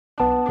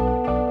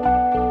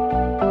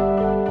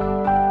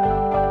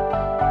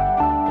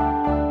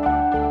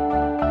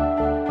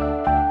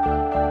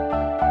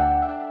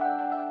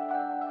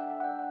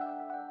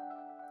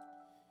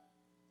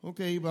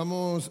Ok,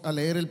 vamos a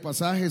leer el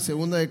pasaje,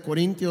 2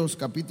 Corintios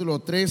capítulo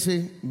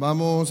 13.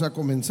 Vamos a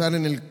comenzar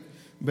en el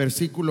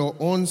versículo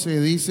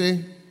 11.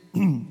 Dice: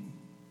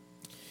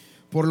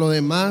 Por lo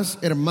demás,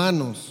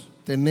 hermanos,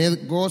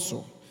 tened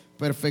gozo,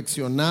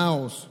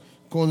 perfeccionaos,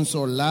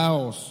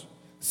 consolaos,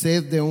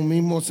 sed de un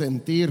mismo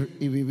sentir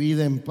y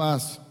vivid en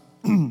paz.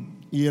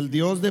 Y el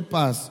Dios de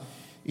paz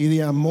y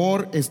de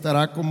amor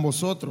estará con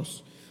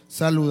vosotros.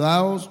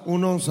 Saludaos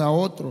unos a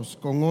otros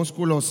con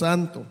ósculo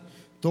santo.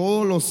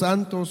 Todos los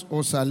santos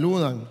os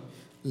saludan.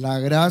 La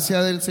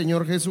gracia del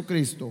Señor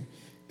Jesucristo,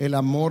 el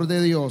amor de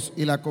Dios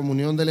y la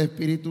comunión del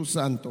Espíritu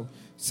Santo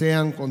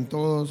sean con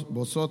todos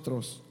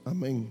vosotros.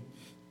 Amén.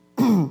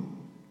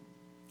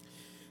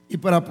 Y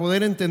para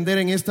poder entender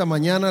en esta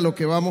mañana lo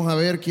que vamos a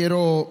ver,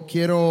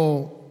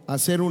 quiero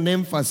hacer un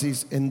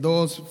énfasis en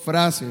dos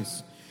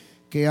frases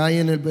que hay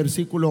en el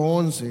versículo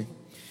 11.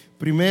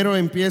 Primero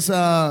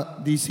empieza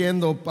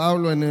diciendo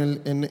Pablo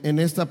en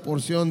esta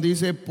porción,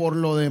 dice: por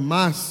lo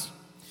demás.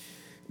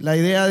 La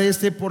idea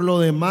de por lo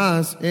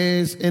demás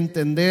es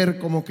entender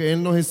como que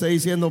él nos está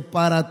diciendo: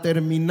 para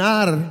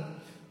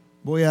terminar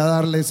voy a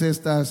darles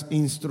estas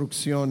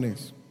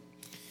instrucciones.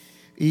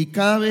 Y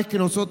cada vez que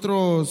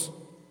nosotros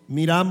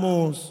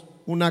miramos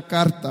una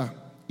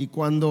carta y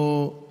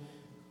cuando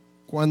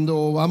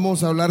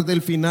vamos a hablar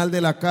del final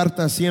de la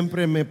carta,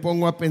 siempre me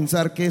pongo a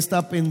pensar qué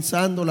está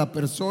pensando la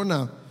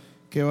persona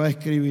que va a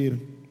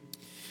escribir.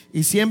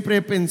 Y siempre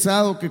he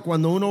pensado que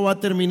cuando uno va a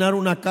terminar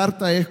una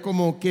carta es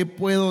como qué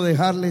puedo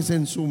dejarles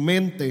en su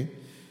mente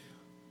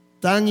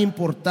tan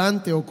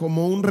importante, o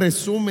como un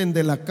resumen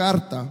de la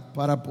carta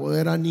para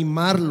poder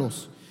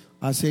animarlos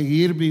a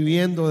seguir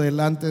viviendo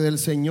delante del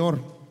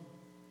Señor.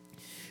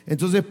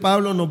 Entonces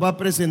Pablo nos va a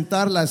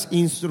presentar las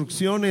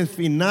instrucciones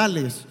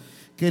finales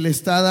que le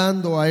está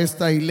dando a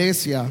esta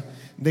iglesia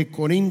de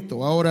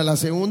Corinto. Ahora, la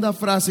segunda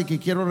frase que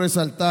quiero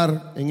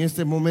resaltar en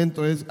este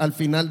momento es al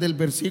final del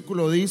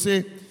versículo.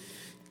 Dice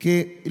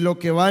que lo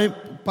que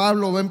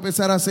Pablo va a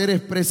empezar a hacer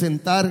es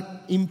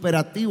presentar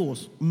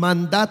imperativos,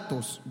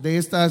 mandatos de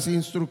estas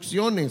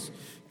instrucciones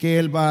que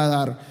él va a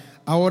dar.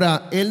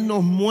 Ahora, él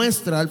nos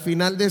muestra al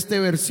final de este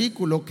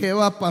versículo qué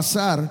va a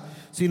pasar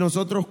si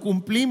nosotros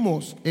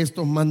cumplimos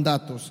estos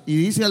mandatos. Y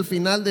dice al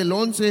final del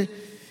 11: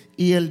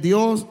 y el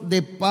Dios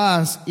de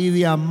paz y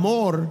de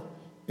amor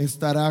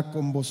estará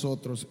con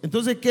vosotros.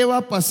 Entonces, ¿qué va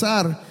a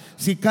pasar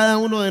si cada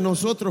uno de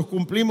nosotros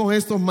cumplimos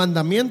estos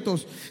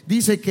mandamientos?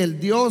 Dice que el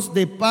Dios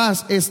de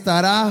paz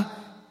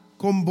estará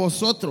con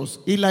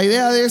vosotros. Y la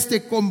idea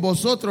de con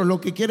vosotros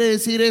lo que quiere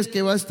decir es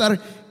que va a estar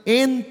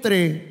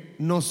entre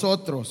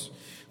nosotros.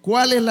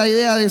 ¿Cuál es la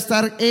idea de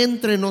estar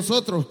entre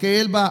nosotros? Que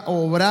Él va a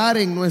obrar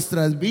en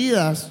nuestras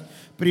vidas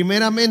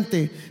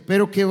primeramente,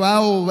 pero que va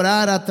a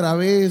obrar a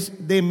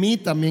través de mí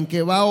también,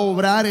 que va a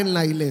obrar en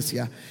la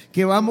iglesia,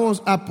 que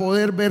vamos a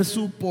poder ver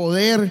su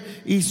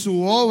poder y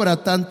su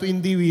obra tanto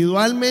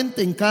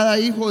individualmente en cada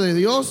hijo de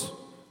Dios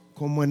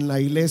como en la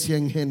iglesia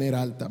en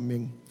general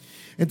también.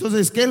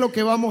 Entonces, ¿qué es lo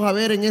que vamos a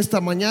ver en esta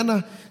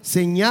mañana?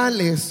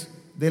 Señales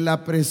de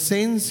la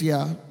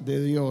presencia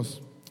de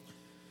Dios.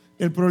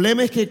 El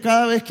problema es que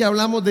cada vez que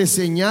hablamos de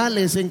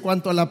señales en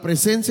cuanto a la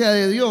presencia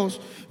de Dios,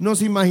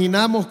 nos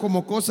imaginamos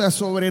como cosas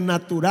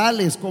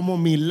sobrenaturales, como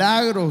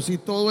milagros y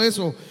todo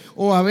eso.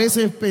 O a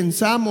veces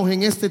pensamos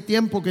en este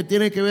tiempo que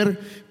tiene que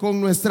ver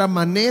con nuestra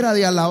manera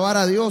de alabar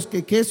a Dios,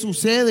 que qué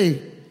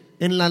sucede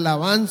en la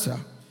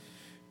alabanza.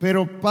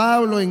 Pero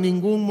Pablo en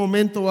ningún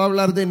momento va a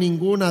hablar de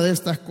ninguna de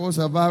estas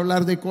cosas, va a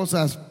hablar de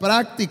cosas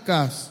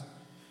prácticas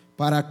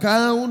para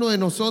cada uno de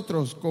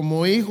nosotros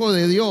como hijo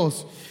de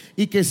Dios.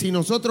 Y que si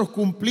nosotros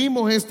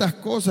cumplimos estas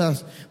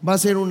cosas, va a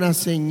ser una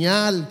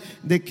señal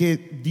de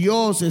que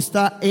Dios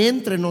está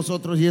entre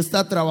nosotros y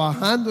está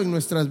trabajando en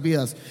nuestras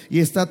vidas y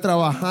está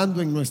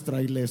trabajando en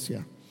nuestra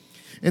iglesia.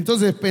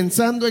 Entonces,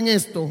 pensando en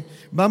esto,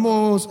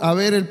 vamos a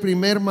ver el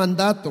primer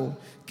mandato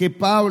que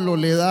Pablo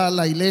le da a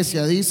la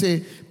iglesia.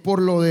 Dice: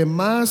 por lo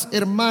demás,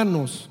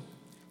 hermanos,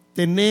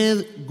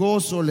 tened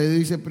gozo, le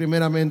dice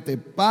primeramente.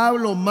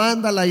 Pablo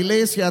manda a la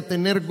iglesia a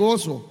tener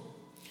gozo.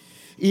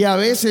 Y a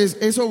veces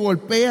eso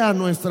golpea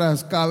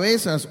nuestras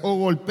cabezas o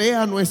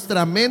golpea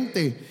nuestra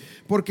mente,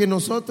 porque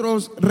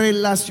nosotros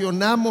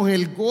relacionamos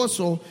el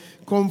gozo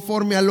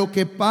conforme a lo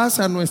que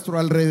pasa a nuestro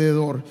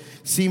alrededor.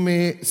 Si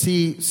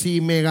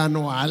me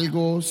gano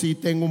algo, si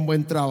tengo un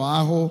buen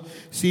trabajo,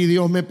 si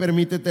Dios me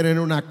permite tener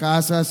una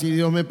casa, si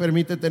Dios me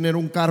permite tener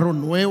un carro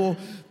nuevo,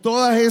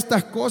 todas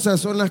estas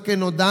cosas son las que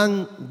nos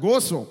dan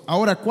gozo.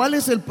 Ahora, ¿cuál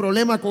es el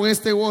problema con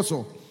este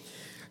gozo?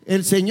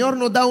 El Señor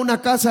nos da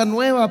una casa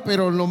nueva,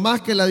 pero lo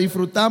más que la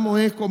disfrutamos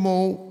es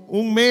como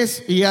un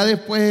mes y ya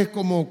después es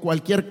como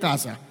cualquier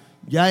casa.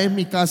 Ya es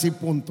mi casa y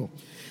punto.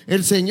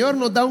 El Señor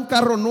nos da un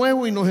carro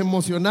nuevo y nos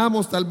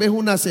emocionamos tal vez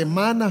una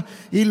semana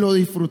y lo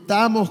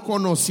disfrutamos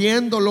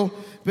conociéndolo,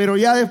 pero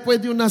ya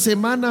después de una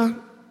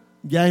semana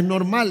ya es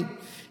normal.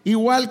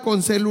 Igual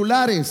con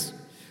celulares.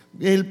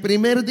 El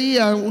primer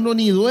día uno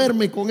ni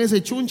duerme con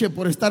ese chunche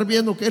por estar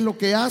viendo qué es lo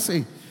que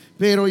hace.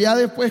 Pero ya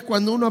después,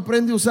 cuando uno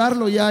aprende a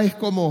usarlo, ya es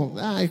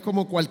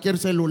como cualquier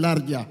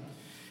celular ya.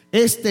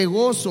 Este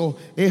gozo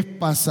es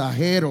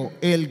pasajero.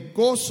 El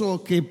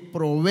gozo que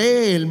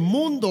provee el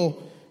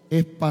mundo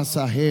es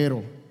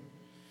pasajero.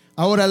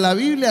 Ahora, la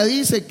Biblia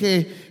dice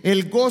que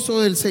el gozo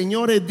del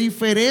Señor es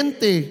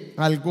diferente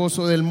al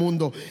gozo del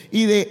mundo.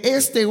 Y de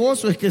este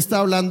gozo es que está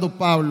hablando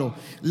Pablo.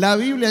 La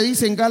Biblia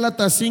dice en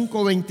Gálatas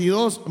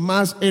 5:22,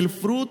 mas el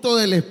fruto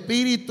del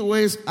Espíritu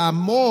es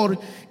amor.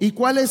 ¿Y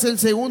cuál es el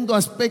segundo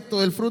aspecto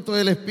del fruto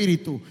del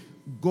Espíritu?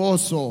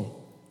 Gozo.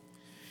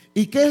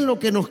 ¿Y qué es lo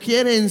que nos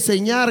quiere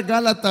enseñar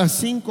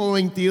Gálatas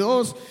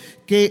 5:22?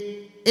 Que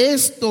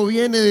esto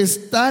viene de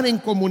estar en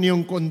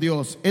comunión con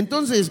Dios.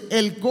 Entonces,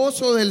 el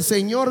gozo del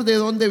Señor, ¿de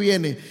dónde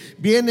viene?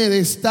 Viene de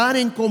estar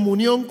en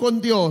comunión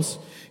con Dios,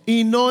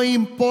 y no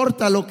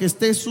importa lo que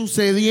esté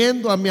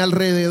sucediendo a mi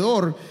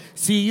alrededor.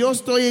 Si yo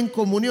estoy en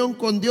comunión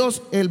con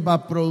Dios, Él va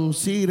a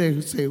producir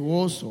ese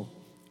gozo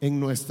en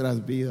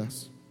nuestras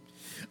vidas.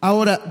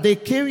 Ahora, ¿de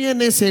qué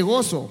viene ese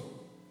gozo?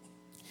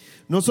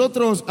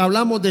 Nosotros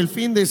hablamos del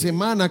fin de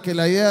semana, que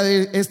la idea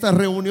de estas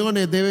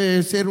reuniones debe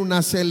de ser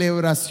una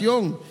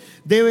celebración,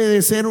 debe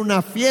de ser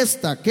una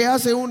fiesta. ¿Qué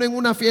hace uno en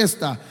una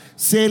fiesta?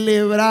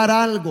 Celebrar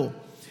algo.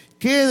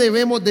 ¿Qué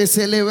debemos de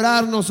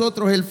celebrar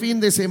nosotros el fin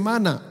de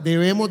semana?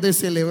 Debemos de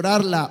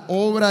celebrar la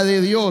obra de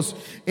Dios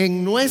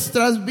en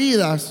nuestras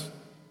vidas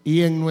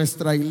y en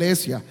nuestra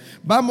iglesia.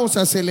 Vamos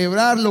a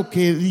celebrar lo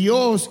que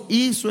Dios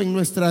hizo en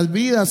nuestras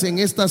vidas en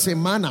esta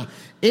semana.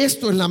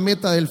 Esto es la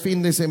meta del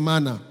fin de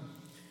semana.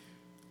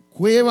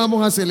 ¿Qué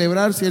vamos a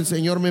celebrar? Si el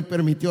Señor me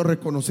permitió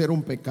reconocer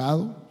un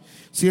pecado,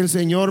 si el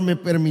Señor me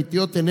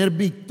permitió tener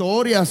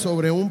victoria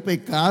sobre un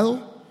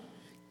pecado,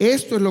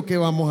 esto es lo que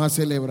vamos a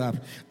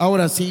celebrar.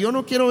 Ahora, si yo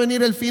no quiero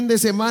venir el fin de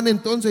semana,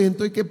 entonces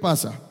 ¿qué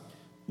pasa?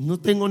 No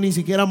tengo ni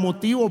siquiera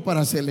motivo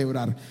para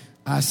celebrar.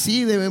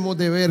 Así debemos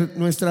de ver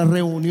nuestras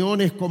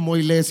reuniones como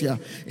iglesia,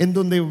 en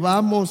donde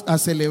vamos a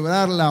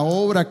celebrar la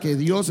obra que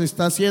Dios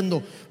está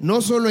haciendo,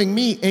 no solo en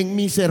mí, en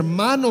mis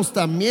hermanos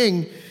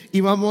también. Y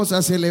vamos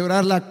a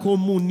celebrar la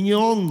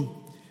comunión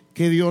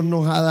que Dios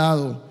nos ha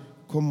dado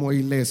como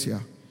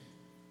iglesia.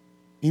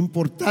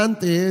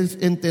 Importante es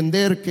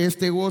entender que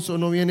este gozo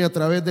no viene a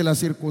través de las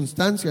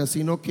circunstancias,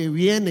 sino que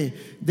viene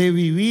de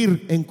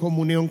vivir en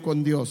comunión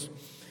con Dios.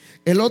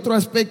 El otro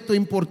aspecto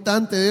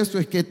importante de esto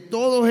es que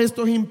todos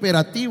estos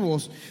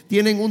imperativos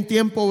tienen un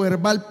tiempo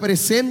verbal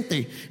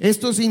presente.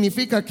 Esto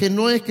significa que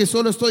no es que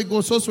solo estoy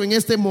gozoso en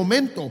este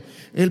momento.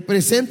 El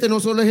presente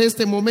no solo es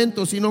este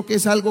momento, sino que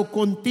es algo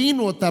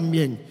continuo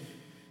también.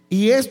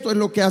 Y esto es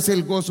lo que hace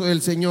el gozo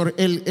del Señor.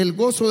 El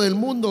gozo del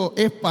mundo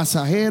es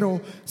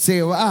pasajero,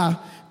 se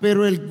va,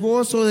 pero el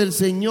gozo del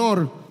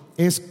Señor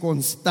es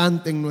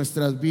constante en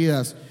nuestras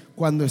vidas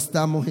cuando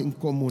estamos en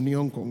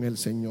comunión con el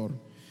Señor.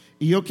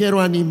 Y yo quiero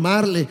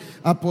animarle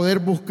a poder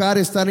buscar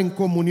estar en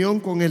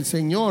comunión con el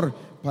Señor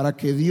para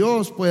que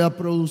Dios pueda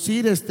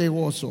producir este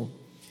gozo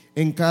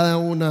en cada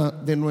una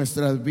de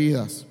nuestras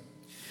vidas.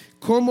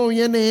 ¿Cómo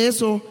viene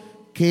eso?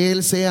 Que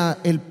Él sea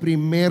el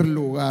primer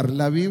lugar.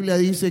 La Biblia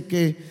dice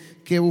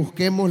que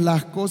busquemos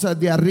las cosas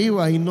de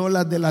arriba y no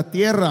las de la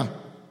tierra.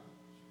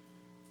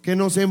 Que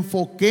nos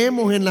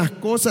enfoquemos en las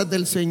cosas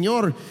del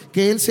Señor,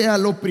 que Él sea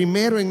lo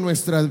primero en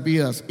nuestras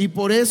vidas. Y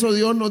por eso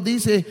Dios nos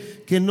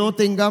dice que no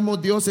tengamos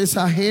dioses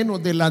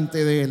ajenos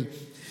delante de Él.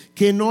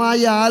 Que no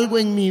haya algo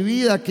en mi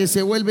vida que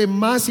se vuelve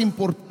más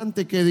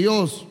importante que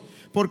Dios,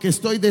 porque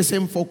estoy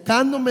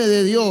desenfocándome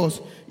de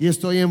Dios y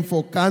estoy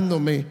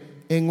enfocándome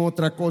en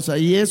otra cosa.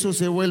 Y eso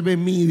se vuelve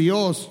mi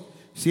Dios,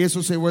 si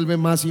eso se vuelve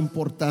más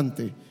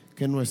importante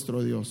que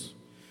nuestro Dios.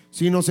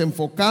 Si nos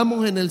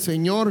enfocamos en el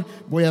Señor,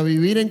 voy a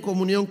vivir en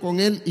comunión con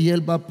Él y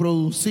Él va a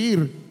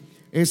producir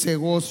ese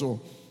gozo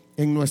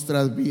en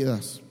nuestras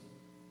vidas.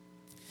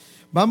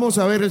 Vamos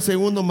a ver el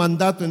segundo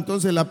mandato.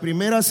 Entonces, la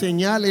primera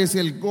señal es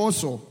el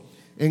gozo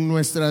en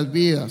nuestras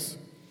vidas.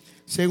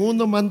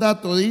 Segundo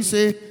mandato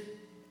dice: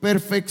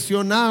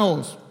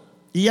 perfeccionaos.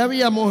 Y ya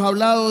habíamos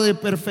hablado de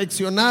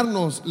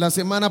perfeccionarnos la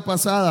semana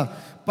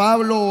pasada.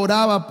 Pablo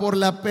oraba por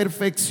la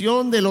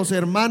perfección de los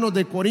hermanos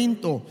de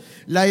Corinto.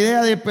 La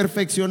idea de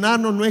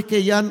perfeccionarnos no es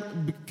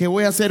que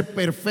voy a ser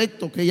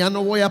perfecto, que ya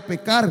no voy a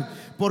pecar,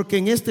 porque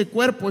en este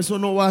cuerpo eso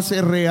no va a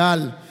ser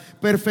real.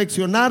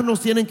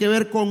 Perfeccionarnos tiene que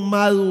ver con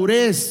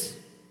madurez.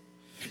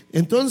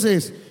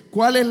 Entonces,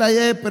 ¿cuál es la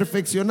idea de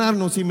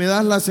perfeccionarnos? Si me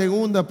das la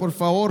segunda, por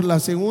favor. La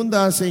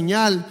segunda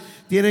señal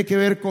tiene que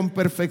ver con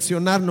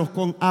perfeccionarnos,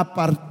 con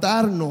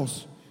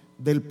apartarnos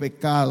del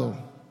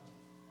pecado.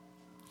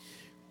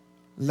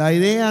 La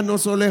idea no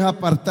solo es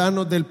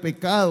apartarnos del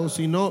pecado,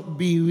 sino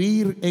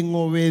vivir en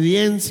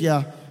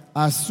obediencia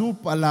a su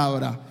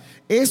palabra.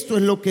 Esto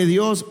es lo que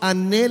Dios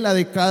anhela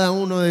de cada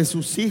uno de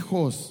sus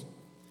hijos.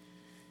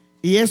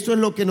 Y esto es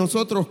lo que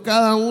nosotros,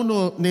 cada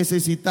uno,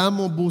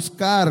 necesitamos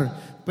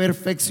buscar: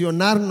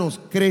 perfeccionarnos,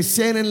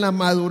 crecer en la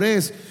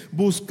madurez,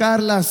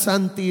 buscar la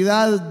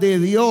santidad de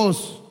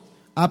Dios,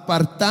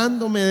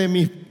 apartándome de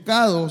mis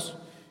pecados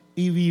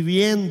y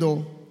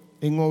viviendo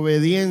en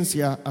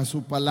obediencia a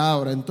su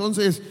palabra.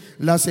 Entonces,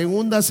 la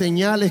segunda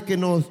señal es que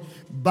nos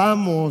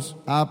vamos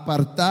a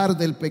apartar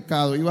del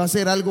pecado y va a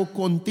ser algo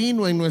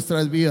continuo en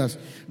nuestras vidas.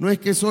 No es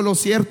que solo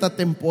cierta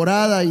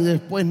temporada y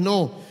después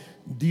no.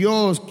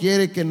 Dios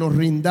quiere que nos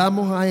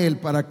rindamos a Él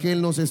para que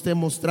Él nos esté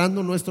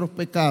mostrando nuestros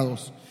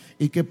pecados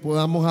y que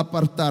podamos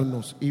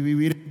apartarnos y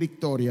vivir en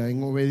victoria,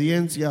 en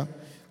obediencia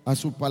a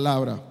su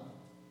palabra.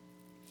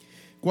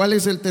 ¿Cuál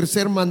es el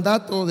tercer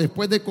mandato?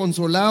 Después de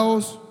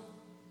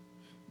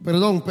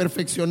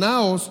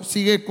perfeccionaos,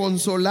 sigue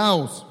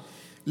consolaos.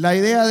 La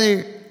idea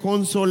de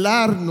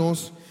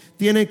consolarnos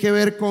tiene que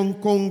ver con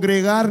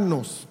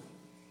congregarnos.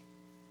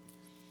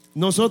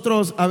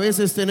 Nosotros a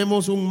veces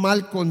tenemos un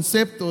mal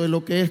concepto de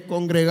lo que es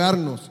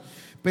congregarnos.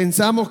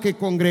 Pensamos que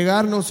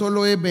congregarnos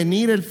solo es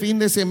venir el fin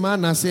de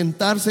semana,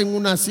 sentarse en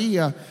una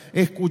silla,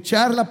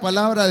 escuchar la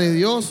palabra de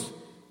Dios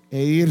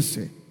e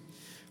irse.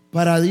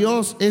 Para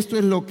Dios esto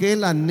es lo que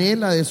Él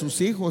anhela de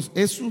sus hijos.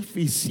 Es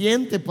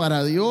suficiente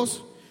para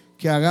Dios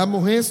que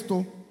hagamos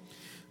esto.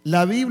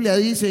 La Biblia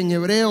dice en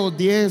Hebreos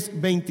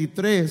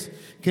 10:23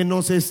 que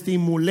nos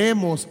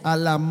estimulemos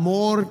al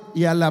amor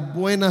y a las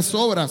buenas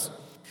obras.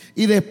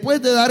 Y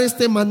después de dar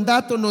este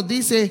mandato nos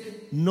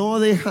dice, no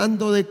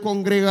dejando de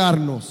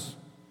congregarnos,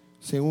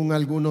 según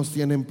algunos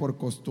tienen por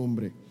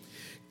costumbre.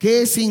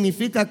 ¿Qué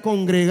significa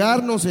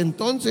congregarnos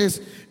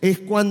entonces? Es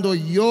cuando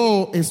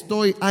yo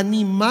estoy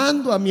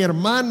animando a mi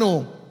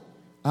hermano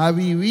a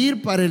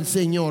vivir para el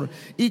Señor.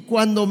 Y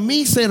cuando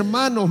mis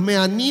hermanos me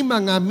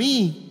animan a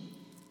mí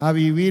a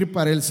vivir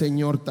para el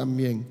Señor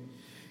también.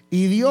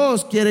 Y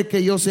Dios quiere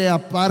que yo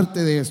sea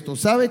parte de esto.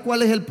 ¿Sabe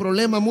cuál es el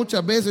problema?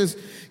 Muchas veces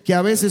que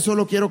a veces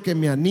solo quiero que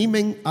me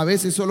animen, a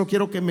veces solo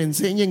quiero que me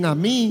enseñen a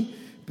mí,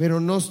 pero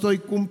no estoy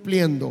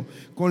cumpliendo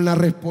con la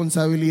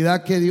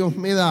responsabilidad que Dios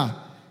me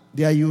da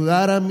de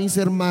ayudar a mis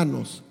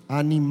hermanos, a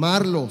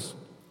animarlos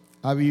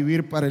a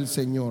vivir para el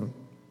Señor.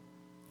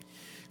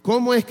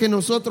 ¿Cómo es que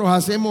nosotros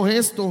hacemos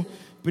esto?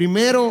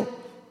 Primero,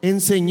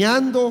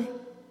 enseñando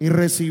y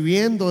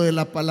recibiendo de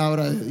la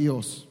palabra de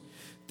Dios.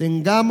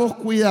 Tengamos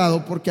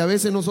cuidado porque a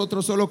veces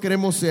nosotros solo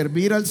queremos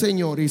servir al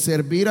Señor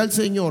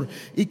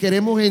y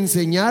queremos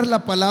enseñar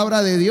la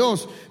palabra de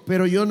Dios,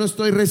 pero yo no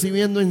estoy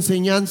recibiendo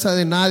enseñanza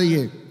de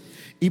nadie.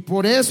 Y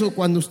por eso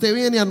cuando usted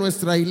viene a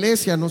nuestra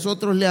iglesia,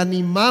 nosotros le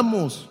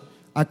animamos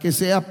a que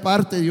sea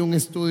parte de un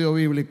estudio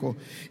bíblico.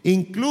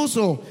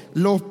 Incluso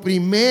los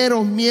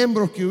primeros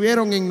miembros que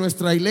hubieron en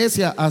nuestra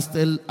iglesia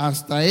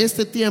hasta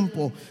este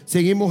tiempo,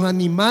 seguimos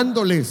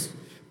animándoles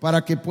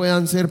para que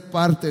puedan ser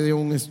parte de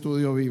un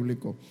estudio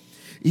bíblico.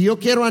 Y yo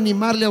quiero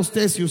animarle a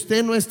usted, si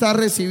usted no está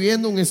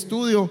recibiendo un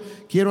estudio,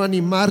 quiero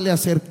animarle a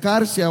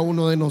acercarse a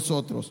uno de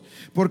nosotros,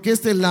 porque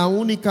esta es la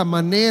única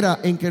manera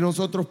en que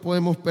nosotros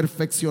podemos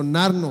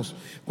perfeccionarnos,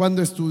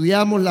 cuando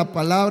estudiamos la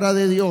palabra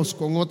de Dios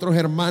con otros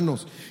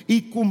hermanos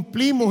y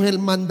cumplimos el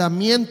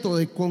mandamiento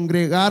de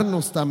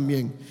congregarnos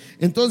también.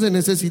 Entonces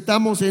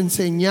necesitamos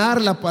enseñar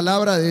la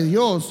palabra de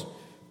Dios,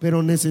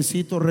 pero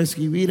necesito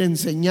recibir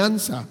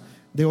enseñanza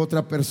de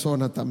otra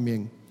persona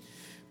también.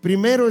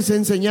 Primero es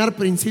enseñar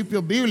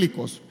principios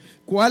bíblicos.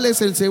 ¿Cuál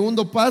es el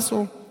segundo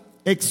paso?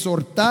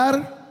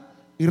 Exhortar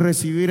y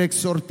recibir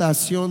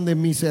exhortación de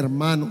mis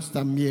hermanos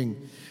también.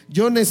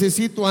 Yo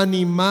necesito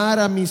animar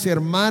a mis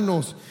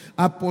hermanos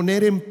a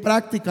poner en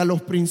práctica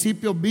los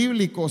principios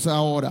bíblicos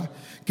ahora,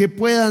 que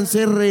puedan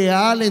ser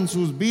real en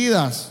sus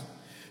vidas.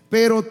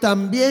 Pero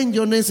también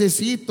yo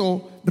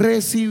necesito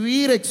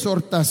recibir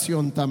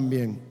exhortación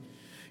también.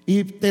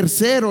 Y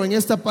tercero, en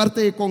esta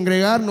parte de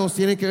congregarnos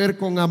tiene que ver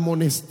con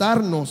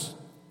amonestarnos,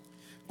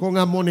 con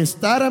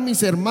amonestar a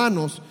mis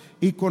hermanos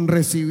y con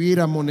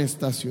recibir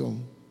amonestación.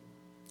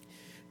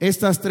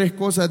 Estas tres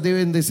cosas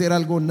deben de ser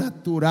algo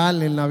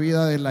natural en la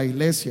vida de la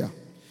iglesia.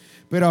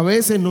 Pero a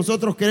veces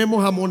nosotros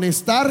queremos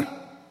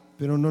amonestar,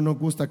 pero no nos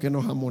gusta que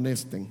nos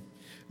amonesten,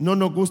 no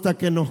nos gusta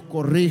que nos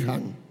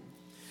corrijan.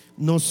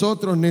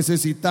 Nosotros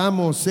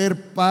necesitamos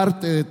ser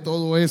parte de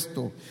todo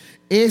esto.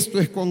 Esto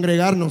es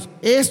congregarnos,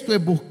 esto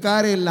es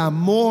buscar el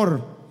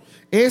amor,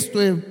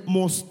 esto es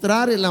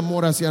mostrar el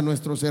amor hacia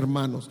nuestros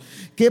hermanos.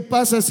 ¿Qué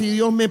pasa si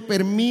Dios me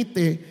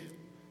permite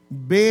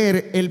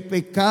ver el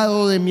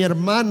pecado de mi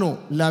hermano?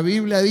 La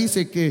Biblia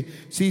dice que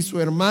si su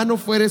hermano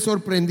fuere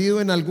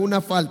sorprendido en alguna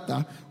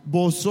falta,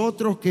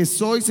 vosotros que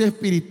sois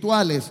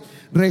espirituales,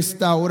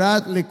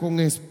 restauradle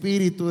con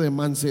espíritu de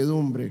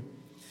mansedumbre.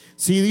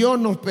 Si Dios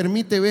nos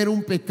permite ver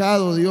un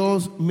pecado,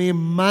 Dios me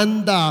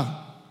manda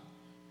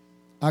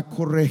a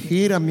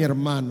corregir a mi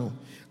hermano,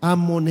 a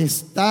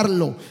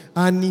amonestarlo,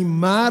 a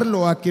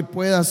animarlo a que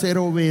pueda ser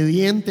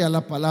obediente a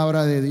la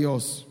palabra de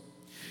Dios.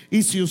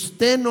 Y si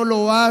usted no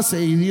lo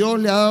hace y Dios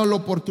le ha dado la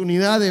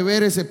oportunidad de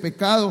ver ese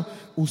pecado,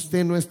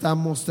 usted no está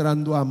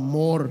mostrando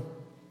amor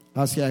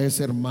hacia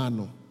ese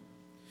hermano.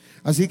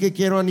 Así que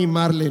quiero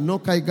animarle,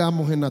 no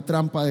caigamos en la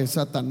trampa de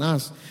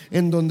Satanás,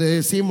 en donde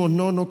decimos,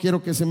 no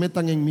quiero que se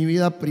metan en mi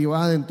vida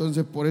privada,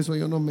 entonces por eso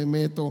yo no me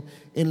meto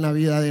en la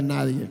vida de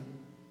nadie.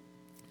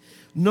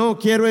 No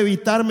quiero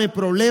evitarme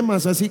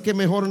problemas, así que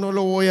mejor no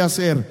lo voy a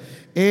hacer.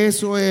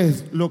 Eso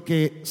es lo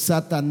que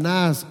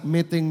Satanás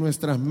mete en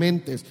nuestras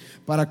mentes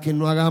para que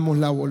no hagamos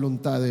la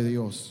voluntad de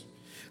Dios.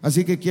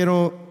 Así que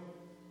quiero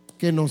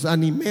que nos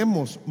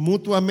animemos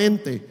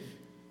mutuamente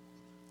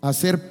a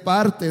ser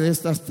parte de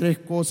estas tres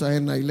cosas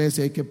en la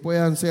iglesia y que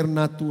puedan ser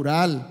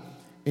natural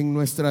en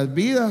nuestras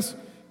vidas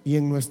y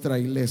en nuestra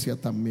iglesia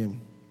también.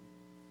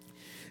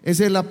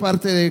 Esa es la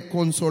parte de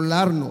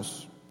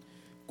consolarnos.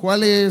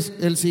 ¿Cuál es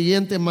el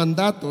siguiente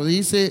mandato?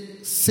 Dice,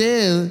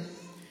 sed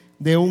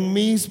de un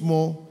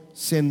mismo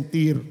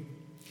sentir.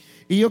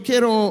 Y yo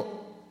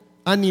quiero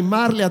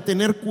animarle a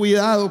tener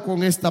cuidado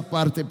con esta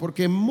parte,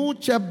 porque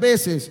muchas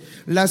veces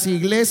las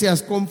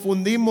iglesias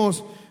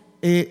confundimos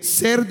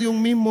ser de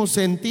un mismo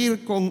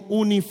sentir con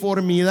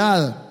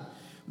uniformidad.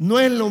 No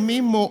es lo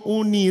mismo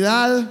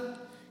unidad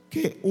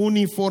que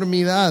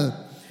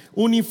uniformidad.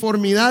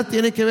 Uniformidad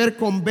tiene que ver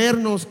con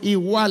vernos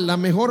igual. La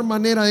mejor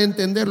manera de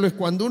entenderlo es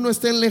cuando uno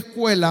está en la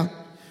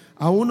escuela,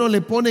 a uno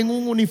le ponen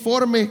un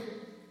uniforme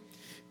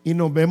y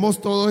nos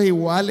vemos todos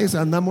iguales,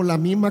 andamos la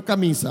misma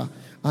camisa,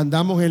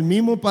 andamos el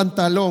mismo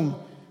pantalón,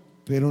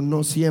 pero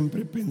no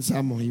siempre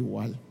pensamos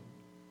igual.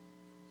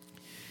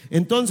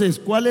 Entonces,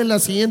 ¿cuál es la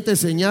siguiente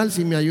señal?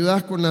 Si me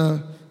ayudas con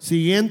la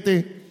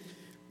siguiente.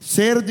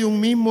 Ser de un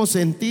mismo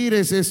sentir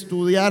es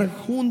estudiar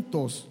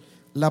juntos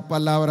la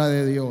palabra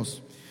de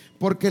Dios.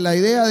 Porque la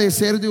idea de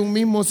ser de un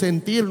mismo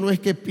sentir no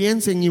es que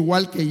piensen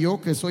igual que yo,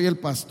 que soy el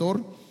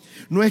pastor.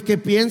 No es que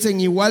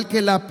piensen igual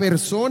que la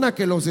persona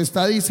que los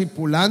está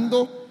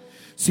discipulando,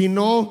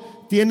 sino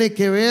tiene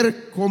que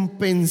ver con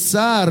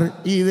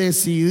pensar y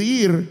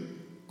decidir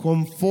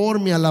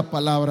conforme a la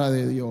palabra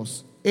de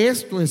Dios.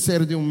 Esto es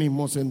ser de un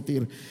mismo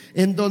sentir,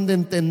 en donde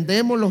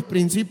entendemos los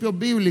principios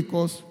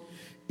bíblicos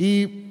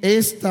y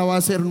esta va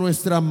a ser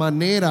nuestra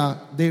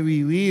manera de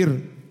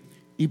vivir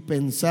y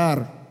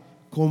pensar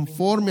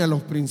conforme a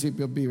los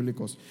principios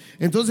bíblicos.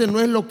 Entonces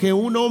no es lo que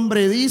un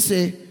hombre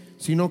dice,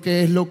 sino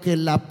que es lo que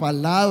la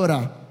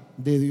palabra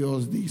de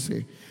Dios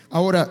dice.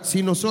 Ahora,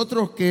 si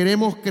nosotros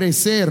queremos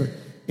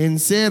crecer en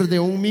ser de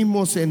un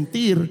mismo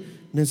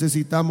sentir,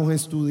 necesitamos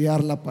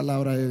estudiar la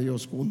palabra de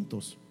Dios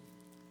juntos.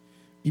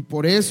 Y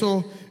por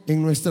eso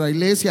en nuestra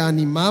iglesia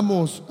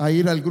animamos a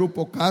ir al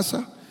grupo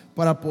casa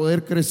para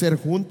poder crecer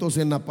juntos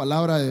en la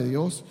palabra de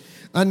Dios.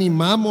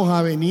 Animamos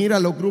a venir a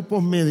los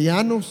grupos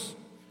medianos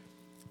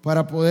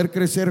para poder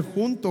crecer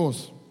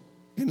juntos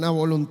en la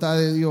voluntad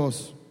de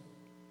Dios.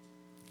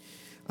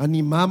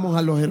 Animamos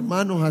a los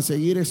hermanos a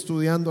seguir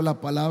estudiando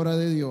la palabra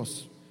de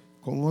Dios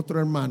con otro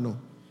hermano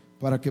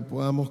para que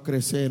podamos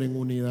crecer en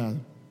unidad.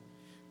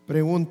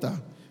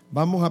 Pregunta,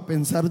 ¿vamos a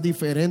pensar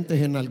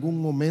diferentes en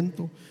algún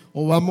momento?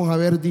 ¿O vamos a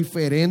ver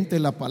diferente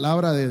la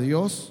palabra de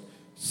Dios?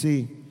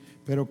 Sí,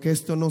 pero que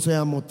esto no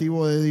sea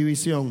motivo de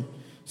división,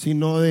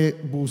 sino de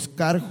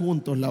buscar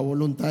juntos la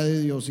voluntad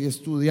de Dios y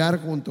estudiar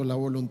juntos la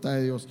voluntad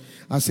de Dios.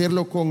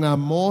 Hacerlo con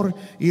amor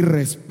y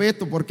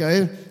respeto, porque a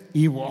veces,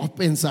 y vos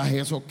pensás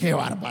eso, qué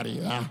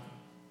barbaridad.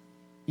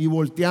 Y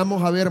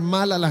volteamos a ver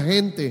mal a la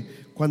gente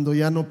cuando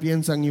ya no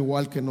piensan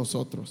igual que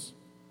nosotros.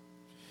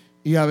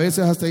 Y a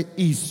veces hasta,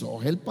 y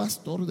sos el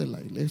pastor de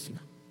la iglesia.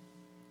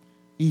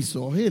 Y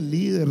sos el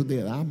líder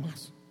de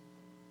damas.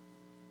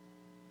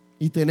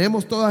 Y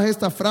tenemos todas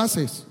estas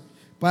frases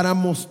para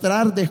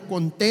mostrar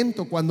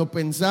descontento cuando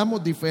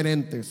pensamos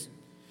diferentes.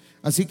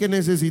 Así que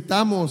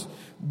necesitamos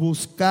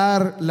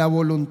buscar la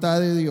voluntad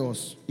de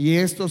Dios. Y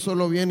esto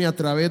solo viene a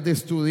través de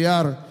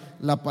estudiar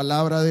la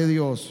palabra de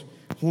Dios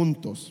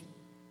juntos.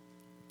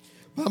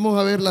 Vamos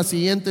a ver la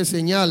siguiente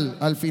señal.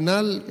 Al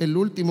final, el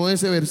último de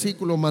ese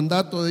versículo,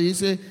 mandato,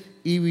 dice,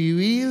 y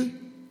vivid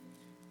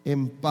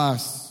en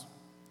paz.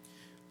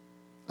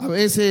 A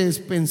veces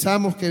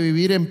pensamos que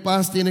vivir en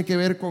paz tiene que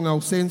ver con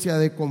ausencia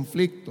de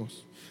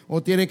conflictos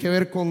o tiene que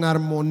ver con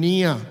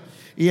armonía,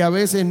 y a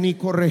veces ni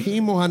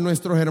corregimos a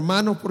nuestros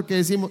hermanos porque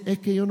decimos, es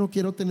que yo no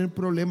quiero tener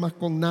problemas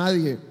con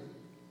nadie.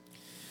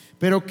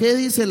 Pero ¿qué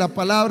dice la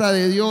palabra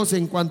de Dios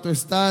en cuanto a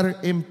estar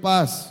en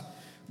paz?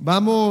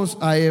 Vamos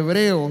a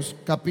Hebreos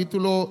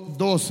capítulo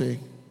 12,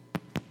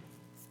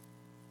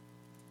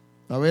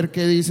 a ver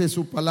qué dice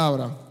su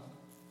palabra.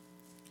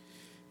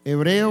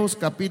 Hebreos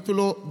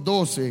capítulo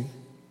 12.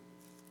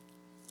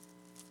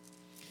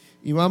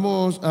 Y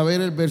vamos a ver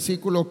el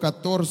versículo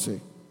 14.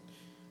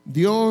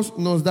 Dios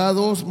nos da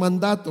dos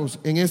mandatos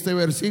en este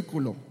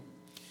versículo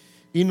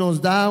y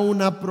nos da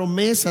una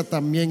promesa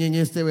también en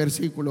este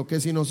versículo, que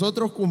si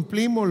nosotros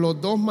cumplimos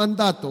los dos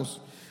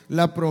mandatos,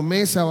 la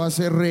promesa va a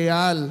ser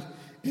real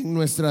en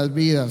nuestras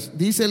vidas.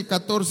 Dice el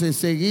 14,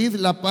 seguid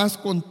la paz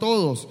con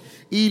todos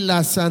y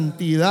la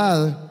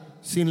santidad,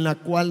 sin la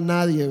cual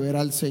nadie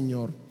verá al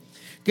Señor.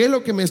 ¿Qué es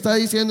lo que me está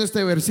diciendo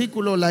este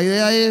versículo? La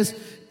idea es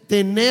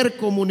tener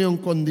comunión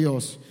con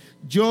Dios.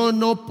 Yo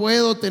no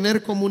puedo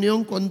tener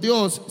comunión con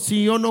Dios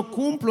si yo no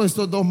cumplo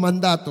estos dos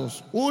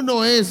mandatos.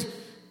 Uno es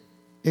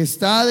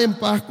estar en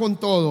paz con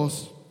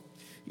todos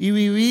y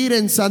vivir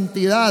en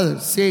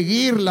santidad,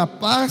 seguir la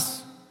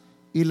paz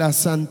y la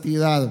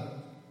santidad.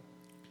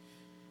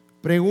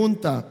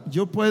 Pregunta,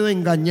 ¿yo puedo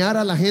engañar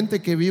a la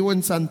gente que vivo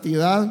en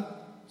santidad?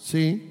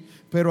 Sí.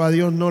 pero a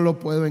Dios no lo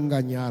puedo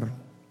engañar.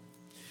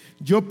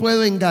 Yo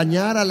puedo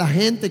engañar a la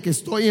gente que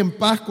estoy en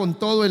paz con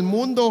todo el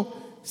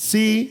mundo,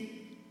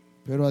 sí,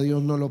 pero a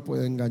Dios no lo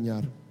puedo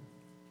engañar.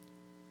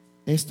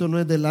 Esto no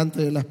es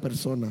delante de las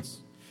personas,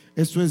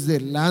 esto es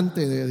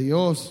delante de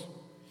Dios.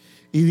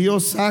 Y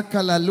Dios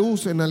saca la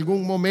luz en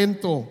algún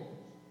momento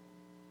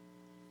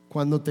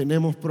cuando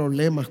tenemos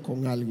problemas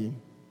con alguien.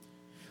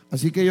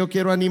 Así que yo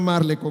quiero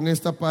animarle con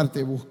esta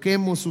parte: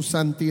 busquemos su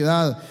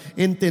santidad,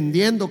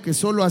 entendiendo que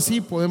solo así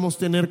podemos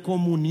tener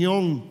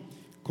comunión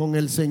con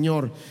el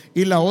Señor.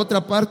 Y la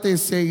otra parte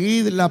es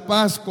seguir la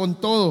paz con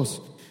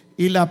todos.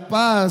 Y la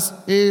paz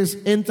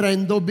entra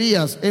en dos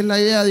vías. Es la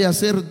idea de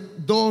hacer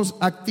dos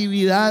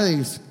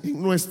actividades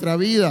en nuestra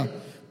vida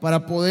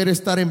para poder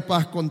estar en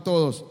paz con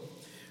todos.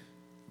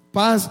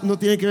 Paz no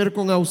tiene que ver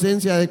con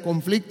ausencia de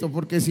conflicto,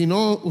 porque si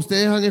no,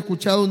 ustedes han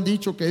escuchado un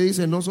dicho que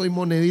dice: no soy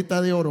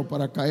monedita de oro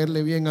para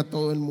caerle bien a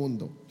todo el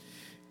mundo.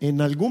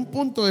 En algún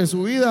punto de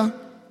su vida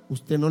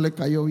usted no le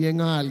cayó bien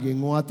a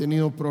alguien o ha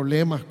tenido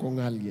problemas con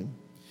alguien.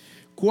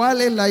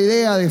 ¿Cuál es la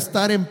idea de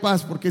estar en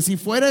paz? Porque si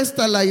fuera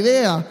esta la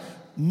idea,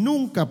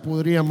 nunca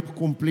podríamos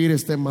cumplir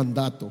este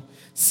mandato.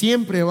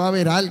 Siempre va a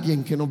haber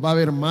alguien que nos va a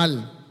ver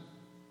mal.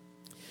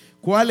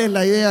 ¿Cuál es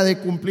la idea de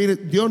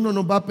cumplir? Dios no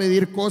nos va a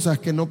pedir cosas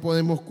que no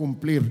podemos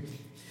cumplir.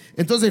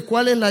 Entonces,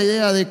 ¿cuál es la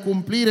idea de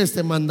cumplir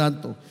este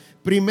mandato?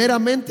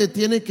 Primeramente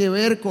tiene que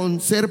ver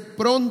con ser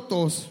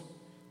prontos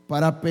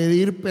para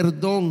pedir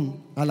perdón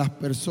a las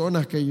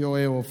personas que yo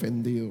he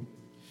ofendido.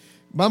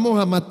 Vamos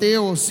a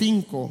Mateo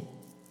 5,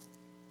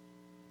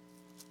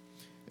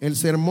 el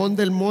sermón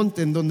del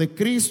monte, en donde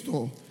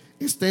Cristo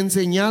está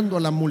enseñando a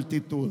la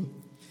multitud.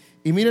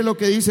 Y mire lo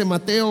que dice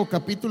Mateo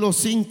capítulo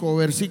 5,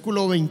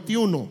 versículo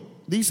 21.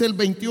 Dice el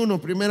 21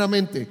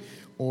 primeramente: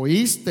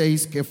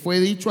 oísteis que fue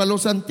dicho a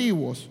los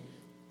antiguos,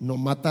 no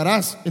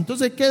matarás.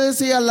 Entonces, ¿qué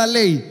decía la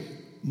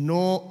ley?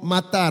 No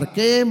matar.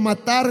 ¿Qué es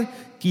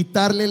matar?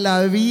 Quitarle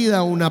la vida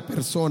a una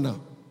persona.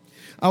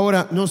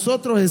 Ahora,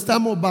 ¿nosotros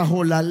estamos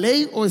bajo la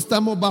ley o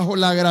estamos bajo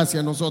la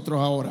gracia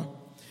nosotros ahora?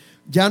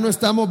 Ya no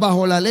estamos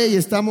bajo la ley,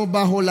 estamos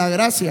bajo la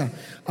gracia.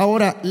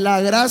 Ahora, la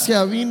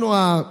gracia vino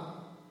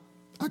a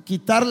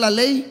quitar la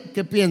ley.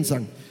 ¿Qué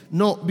piensan?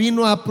 No,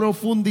 vino a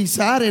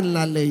profundizar en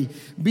la ley,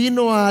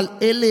 vino a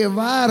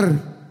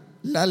elevar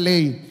la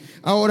ley.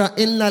 Ahora,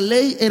 en la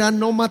ley era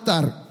no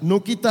matar,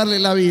 no quitarle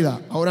la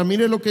vida. Ahora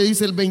mire lo que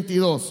dice el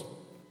 22.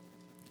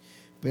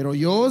 Pero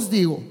yo os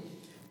digo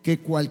que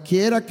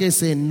cualquiera que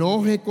se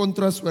enoje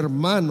contra su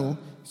hermano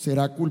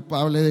será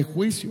culpable de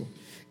juicio.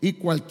 Y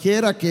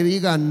cualquiera que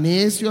diga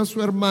necio a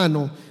su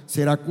hermano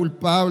será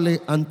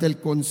culpable ante el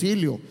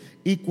concilio.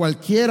 Y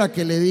cualquiera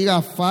que le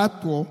diga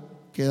fatuo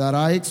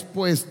quedará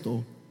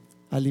expuesto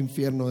al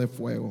infierno de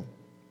fuego.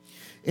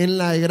 En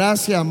la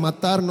gracia,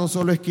 matar no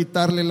solo es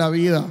quitarle la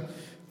vida.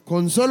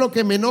 Con solo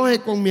que me enoje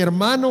con mi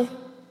hermano,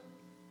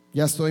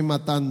 ya estoy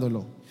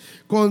matándolo.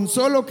 Con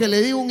solo que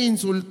le diga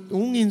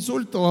un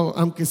insulto,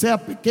 aunque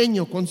sea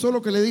pequeño, con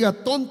solo que le diga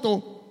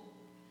tonto,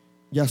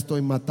 ya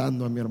estoy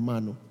matando a mi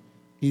hermano.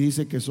 Y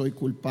dice que soy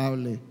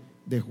culpable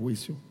de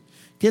juicio.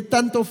 ¿Qué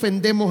tanto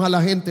ofendemos a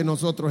la gente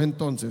nosotros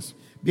entonces,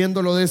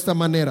 viéndolo de esta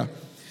manera?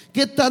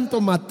 ¿Qué tanto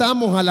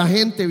matamos a la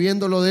gente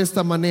viéndolo de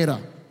esta manera?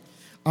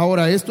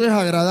 Ahora, esto es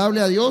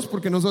agradable a Dios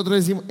porque nosotros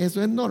decimos: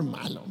 eso es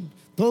normal,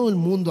 todo el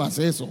mundo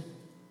hace eso.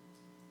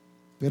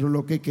 Pero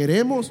lo que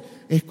queremos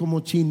es como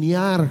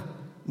chinear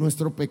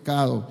nuestro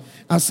pecado,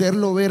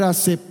 hacerlo ver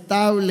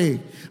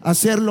aceptable,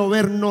 hacerlo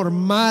ver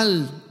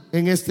normal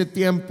en este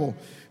tiempo.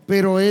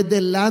 Pero es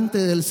delante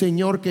del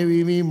Señor que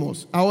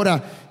vivimos.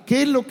 Ahora,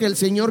 ¿qué es lo que el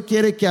Señor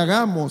quiere que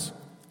hagamos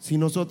si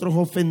nosotros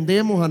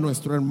ofendemos a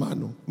nuestro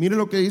hermano? Mire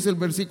lo que dice el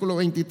versículo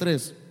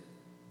 23.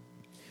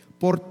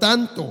 Por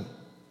tanto,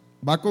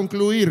 va a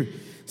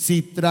concluir: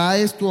 si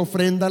traes tu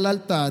ofrenda al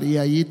altar y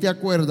allí te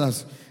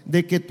acuerdas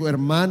de que tu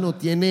hermano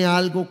tiene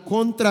algo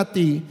contra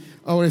ti.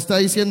 Ahora está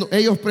diciendo,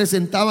 ellos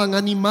presentaban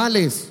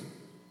animales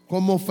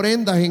como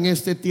ofrendas en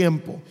este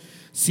tiempo.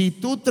 Si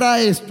tú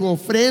traes tu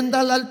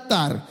ofrenda al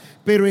altar,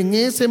 pero en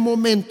ese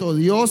momento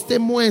Dios te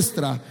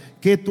muestra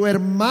que tu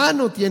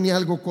hermano tiene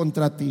algo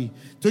contra ti.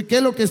 Entonces, ¿qué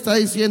es lo que está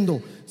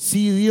diciendo?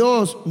 Si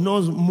Dios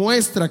nos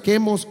muestra que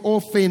hemos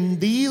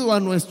ofendido a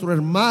nuestro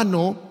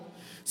hermano,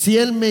 si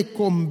Él me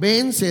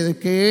convence de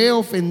que he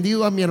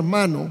ofendido a mi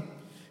hermano,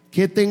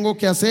 ¿qué tengo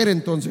que hacer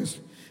entonces?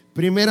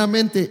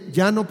 Primeramente,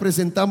 ya no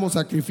presentamos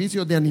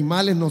sacrificios de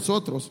animales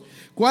nosotros.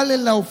 ¿Cuál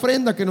es la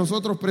ofrenda que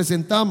nosotros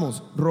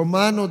presentamos?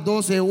 Romanos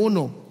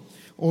 12:1.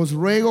 Os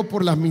ruego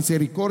por las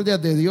misericordias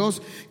de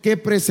Dios que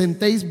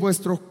presentéis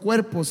vuestros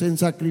cuerpos en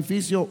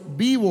sacrificio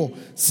vivo,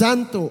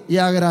 santo y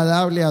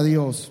agradable a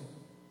Dios.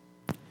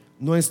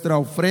 Nuestra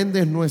ofrenda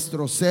es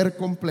nuestro ser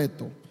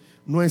completo,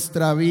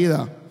 nuestra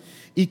vida.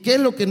 ¿Y qué es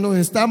lo que nos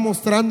está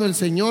mostrando el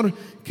Señor?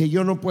 Que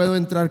yo no puedo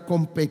entrar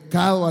con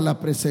pecado a la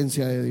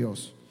presencia de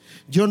Dios.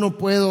 Yo no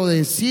puedo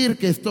decir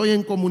que estoy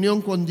en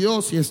comunión con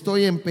Dios si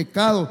estoy en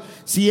pecado,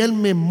 si Él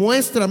me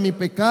muestra mi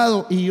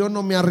pecado y yo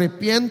no me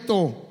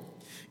arrepiento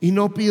y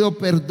no pido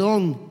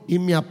perdón y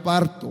me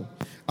aparto.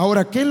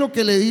 Ahora, ¿qué es lo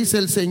que le dice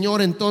el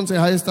Señor entonces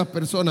a estas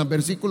personas?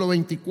 Versículo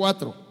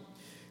 24.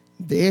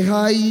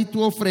 Deja ahí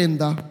tu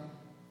ofrenda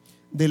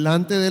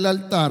delante del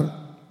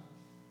altar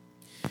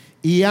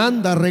y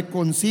anda,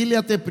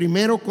 reconcíliate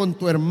primero con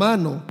tu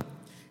hermano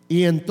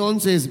y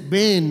entonces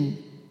ven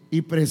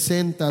y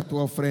presenta tu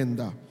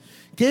ofrenda.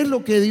 ¿Qué es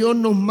lo que Dios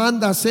nos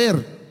manda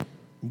hacer?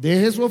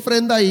 Deje su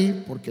ofrenda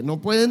ahí, porque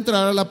no puede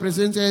entrar a la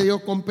presencia de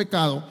Dios con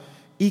pecado.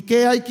 ¿Y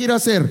qué hay que ir a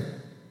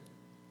hacer?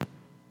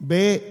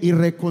 Ve y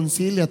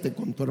reconcíliate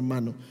con tu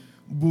hermano.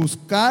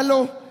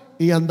 Búscalo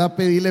y anda a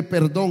pedirle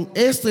perdón.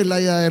 Esta es la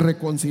idea de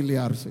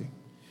reconciliarse,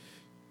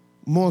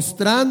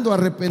 mostrando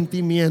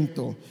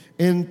arrepentimiento.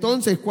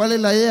 Entonces, ¿cuál es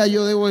la idea?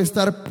 Yo debo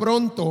estar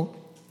pronto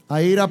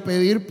a ir a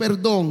pedir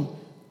perdón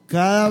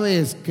cada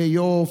vez que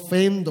yo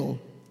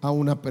ofendo a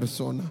una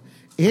persona.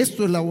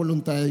 Esto es la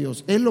voluntad de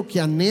Dios, es lo que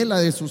anhela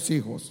de sus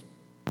hijos.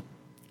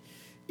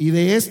 Y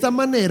de esta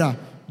manera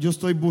yo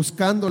estoy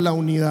buscando la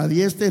unidad,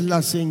 y esta es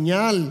la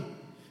señal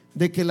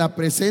de que la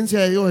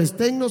presencia de Dios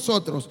esté en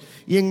nosotros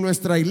y en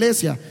nuestra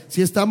iglesia.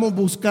 Si estamos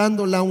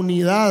buscando la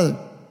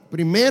unidad,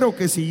 primero,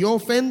 que si yo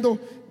ofendo,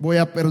 voy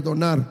a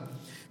perdonar.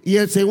 Y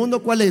el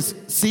segundo, ¿cuál es?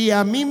 Si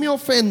a mí me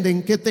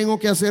ofenden, ¿qué tengo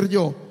que hacer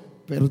yo?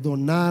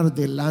 Perdonar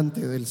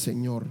delante del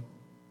Señor.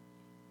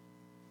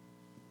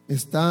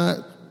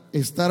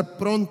 Estar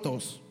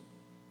prontos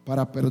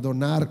para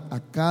perdonar a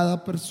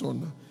cada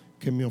persona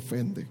que me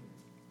ofende.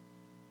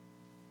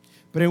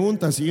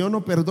 Pregunta: si yo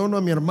no perdono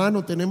a mi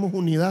hermano, ¿tenemos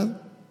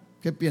unidad?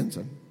 ¿Qué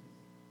piensan?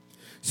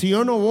 Si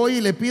yo no voy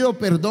y le pido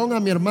perdón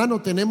a mi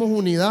hermano, ¿tenemos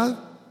unidad?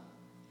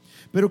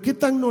 Pero ¿qué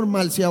tan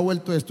normal se ha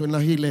vuelto esto en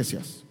las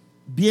iglesias?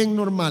 Bien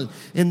normal,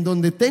 en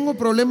donde tengo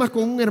problemas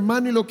con un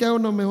hermano y lo que hago,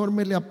 no, mejor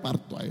me le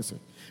aparto a ese.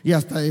 Y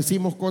hasta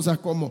decimos cosas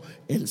como: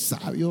 el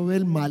sabio ve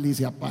el mal y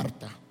se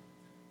aparta.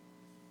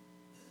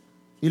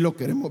 Y lo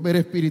queremos ver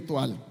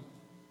espiritual,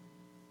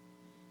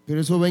 pero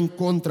eso va en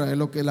contra de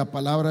lo que la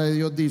palabra de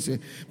Dios dice,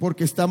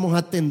 porque estamos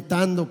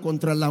atentando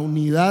contra la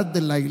unidad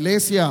de la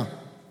iglesia.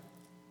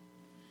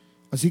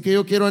 Así que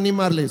yo quiero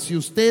animarle: si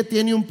usted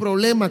tiene un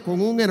problema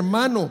con un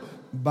hermano,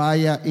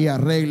 vaya y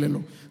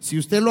arréglelo. Si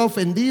usted lo ha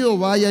ofendido,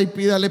 vaya y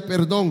pídale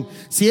perdón.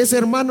 Si ese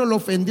hermano lo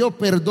ofendió,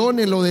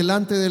 perdónelo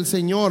delante del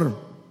Señor,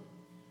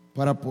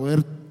 para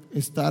poder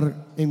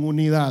estar en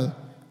unidad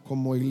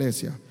como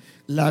iglesia.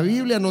 La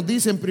Biblia nos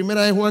dice en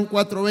 1 Juan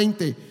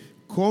 4:20: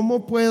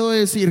 ¿cómo puedo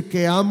decir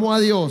que amo a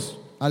Dios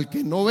al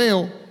que no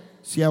veo,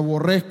 si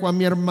aborrezco a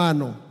mi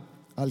hermano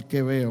al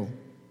que veo?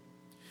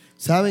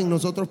 Saben,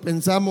 nosotros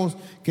pensamos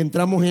que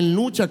entramos en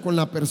lucha con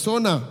la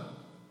persona,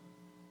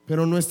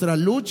 pero nuestra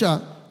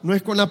lucha no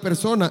es con la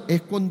persona,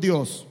 es con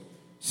Dios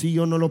si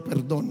yo no lo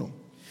perdono.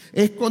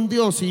 Es con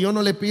Dios si yo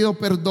no le pido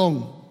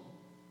perdón,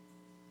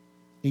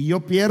 y yo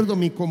pierdo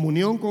mi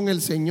comunión con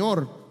el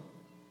Señor.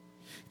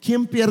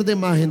 ¿Quién pierde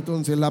más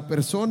entonces, la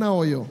persona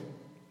o yo?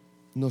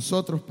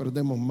 Nosotros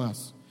perdemos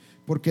más,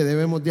 porque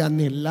debemos de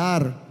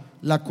anhelar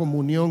la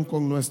comunión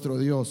con nuestro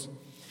Dios.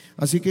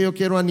 Así que yo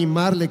quiero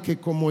animarle que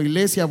como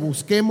iglesia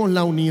busquemos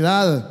la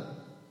unidad,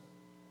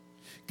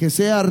 que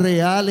sea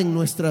real en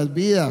nuestras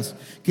vidas,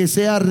 que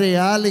sea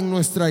real en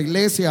nuestra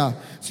iglesia.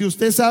 Si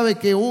usted sabe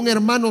que un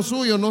hermano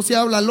suyo no se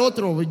habla al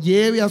otro,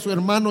 lleve a su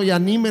hermano y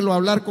anímelo a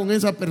hablar con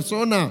esa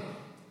persona.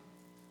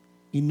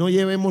 Y no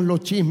llevemos los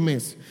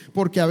chismes,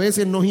 porque a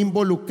veces nos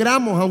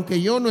involucramos,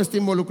 aunque yo no esté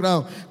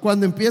involucrado.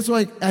 Cuando empiezo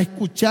a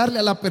escucharle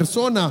a la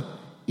persona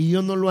y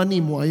yo no lo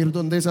animo a ir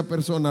donde esa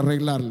persona a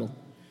arreglarlo.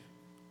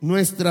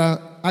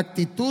 Nuestra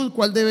actitud,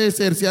 ¿cuál debe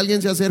ser? Si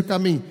alguien se acerca a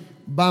mí: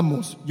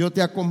 vamos, yo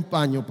te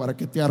acompaño para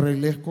que te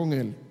arregles con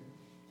él,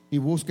 y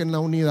busquen la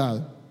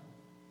unidad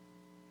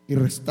y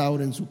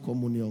restauren su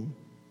comunión.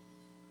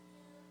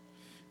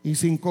 Y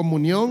sin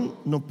comunión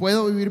no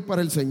puedo vivir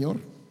para el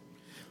Señor.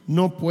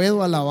 No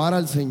puedo alabar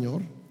al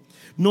Señor,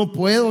 no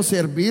puedo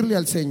servirle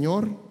al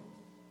Señor.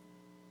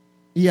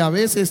 Y a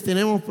veces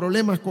tenemos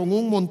problemas con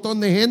un montón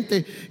de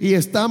gente y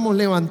estamos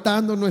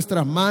levantando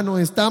nuestras manos,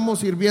 estamos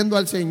sirviendo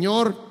al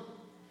Señor,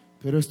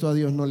 pero esto a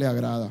Dios no le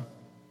agrada.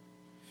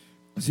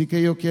 Así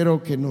que yo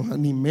quiero que nos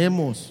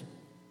animemos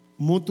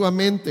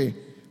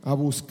mutuamente a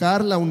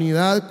buscar la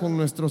unidad con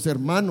nuestros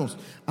hermanos,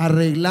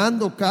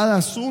 arreglando cada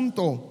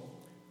asunto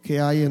que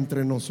hay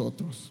entre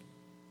nosotros.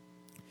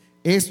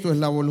 Esto es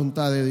la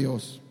voluntad de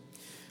Dios.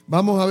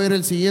 Vamos a ver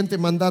el siguiente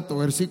mandato,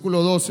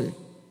 versículo 12.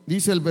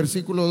 Dice el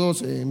versículo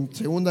 12 en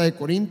 2 de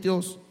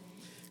Corintios,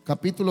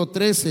 capítulo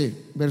 13,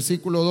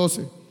 versículo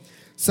 12: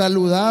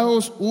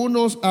 saludaos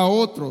unos a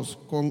otros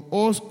con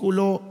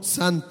ósculo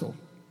santo.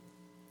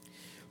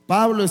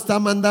 Pablo está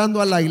mandando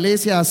a la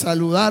iglesia a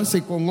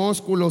saludarse con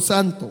ósculo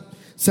santo.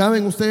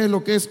 ¿Saben ustedes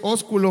lo que es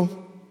ósculo?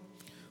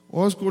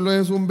 Ósculo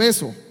es un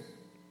beso.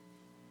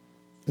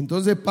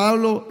 Entonces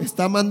Pablo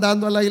está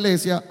mandando a la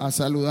iglesia a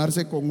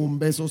saludarse con un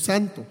beso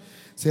santo.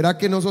 ¿Será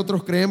que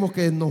nosotros creemos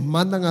que nos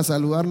mandan a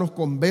saludarnos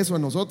con beso a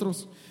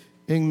nosotros?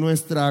 En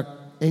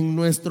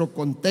nuestro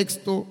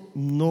contexto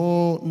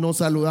no nos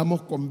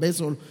saludamos con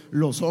besos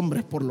los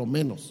hombres, por lo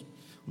menos.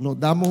 Nos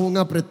damos un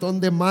apretón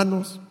de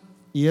manos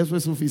y eso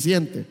es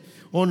suficiente.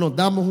 O nos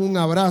damos un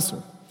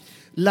abrazo.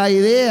 La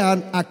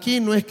idea aquí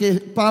no es que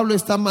Pablo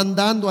está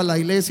mandando a la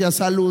iglesia a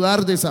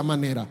saludar de esa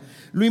manera.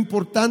 Lo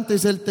importante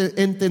es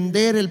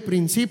entender el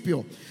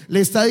principio. Le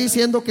está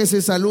diciendo que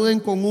se saluden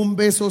con un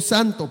beso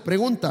santo.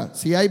 Pregunta,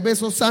 si hay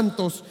besos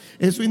santos,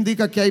 ¿eso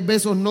indica que hay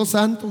besos no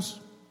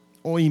santos?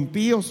 ¿O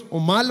impíos? ¿O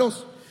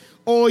malos?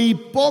 ¿O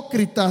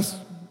hipócritas?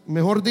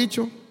 Mejor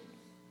dicho,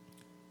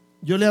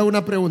 yo le hago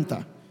una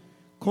pregunta.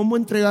 ¿Cómo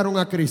entregaron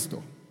a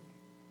Cristo?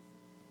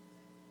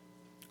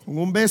 Con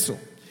un beso.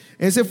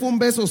 ¿Ese fue un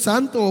beso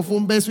santo o fue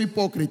un beso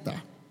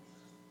hipócrita?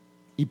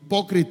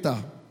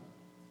 Hipócrita.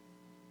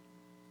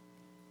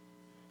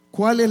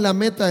 ¿Cuál es la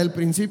meta del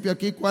principio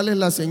aquí? ¿Cuál es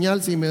la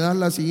señal? Si me das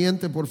la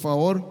siguiente, por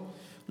favor.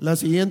 La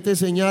siguiente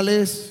señal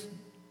es...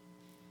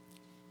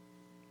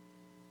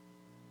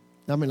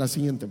 Dame la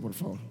siguiente, por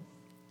favor.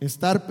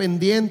 Estar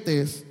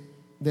pendientes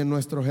de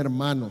nuestros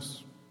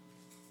hermanos.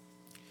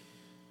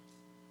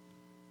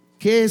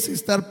 ¿Qué es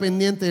estar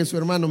pendiente de su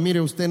hermano?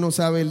 Mire, usted no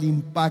sabe el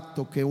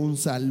impacto que un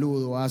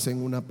saludo hace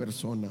en una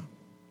persona.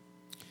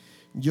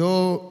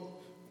 Yo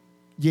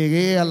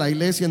llegué a la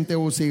iglesia en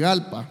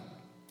Tegucigalpa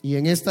y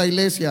en esta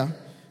iglesia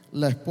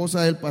la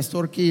esposa del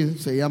pastor Kid,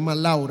 se llama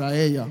Laura,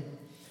 ella.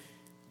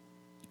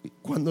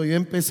 Cuando yo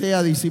empecé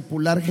a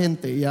discipular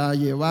gente y a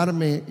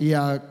llevarme y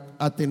a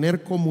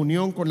tener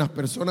comunión con las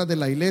personas de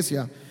la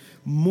iglesia,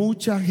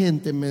 mucha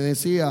gente me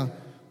decía: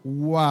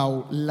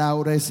 wow,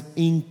 Laura es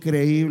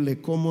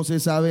increíble, cómo se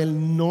sabe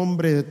el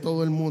nombre de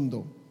todo el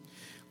mundo.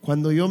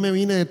 Cuando yo me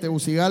vine de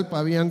Tegucigalpa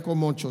habían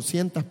como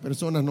 800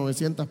 personas,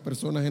 900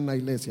 personas en la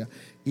iglesia,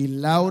 y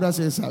Laura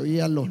se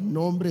sabía los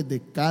nombres de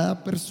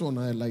cada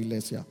persona de la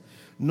iglesia,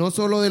 no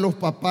solo de los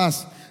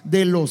papás,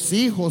 de los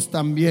hijos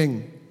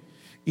también.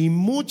 Y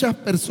muchas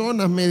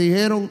personas me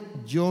dijeron: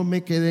 yo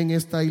me quedé en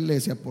esta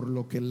iglesia por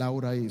lo que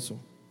Laura hizo,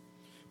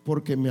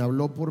 porque me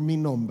habló por mi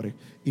nombre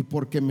y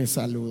porque me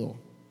saludó.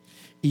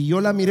 Y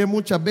yo la miré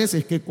muchas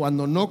veces que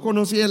cuando no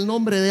conocía el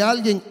nombre de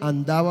alguien,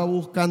 andaba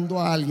buscando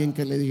a alguien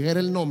que le dijera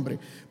el nombre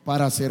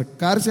para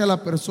acercarse a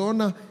la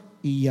persona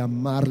y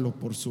llamarlo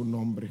por su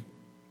nombre.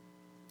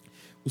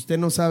 Usted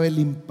no sabe el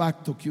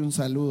impacto que un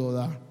saludo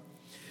da.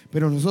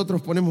 Pero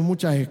nosotros ponemos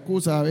muchas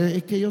excusas. A veces,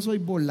 es que yo soy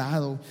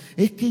volado,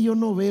 es que yo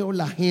no veo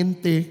la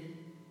gente.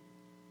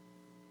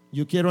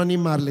 Yo quiero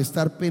animarle a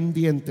estar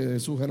pendiente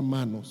de sus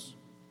hermanos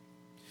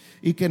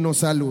y que nos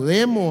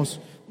saludemos,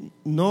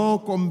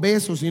 no con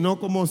besos, sino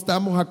como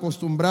estamos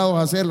acostumbrados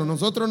a hacerlo.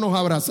 Nosotros nos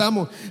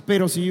abrazamos,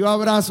 pero si yo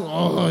abrazo,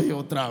 ¡ay,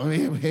 otra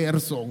vez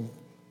Gerson!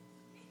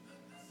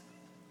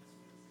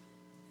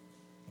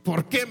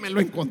 ¿Por qué me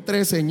lo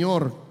encontré,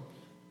 Señor?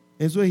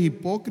 ¿Eso es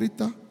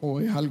hipócrita o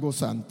es algo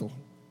santo?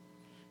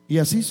 Y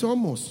así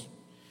somos.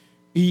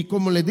 Y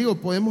como les digo,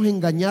 podemos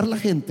engañar a la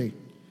gente,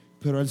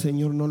 pero al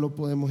Señor no lo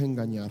podemos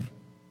engañar.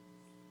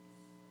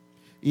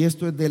 Y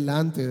esto es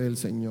delante del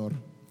Señor.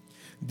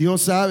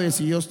 Dios sabe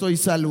si yo estoy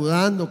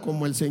saludando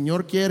como el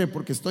Señor quiere,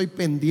 porque estoy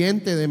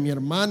pendiente de mi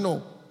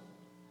hermano.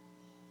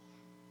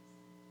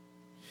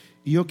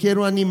 Y yo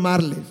quiero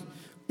animarles.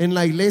 En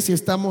la iglesia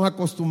estamos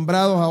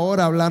acostumbrados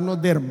ahora a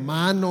hablarnos de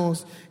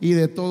hermanos y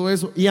de todo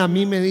eso, y a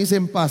mí me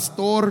dicen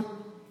pastor.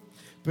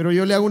 Pero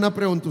yo le hago una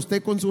pregunta: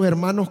 ¿usted con sus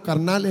hermanos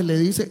carnales le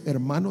dice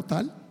hermano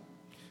tal?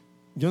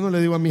 Yo no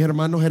le digo a mis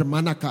hermanos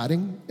hermana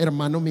Karen,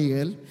 hermano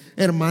Miguel,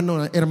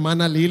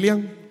 hermana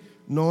Lilian.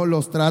 No,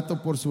 los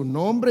trato por su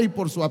nombre y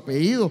por su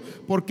apellido,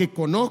 porque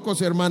conozco a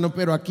su hermano.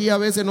 Pero aquí a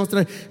veces nos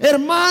traen: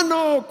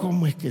 hermano,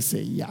 ¿cómo es que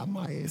se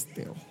llama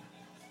este?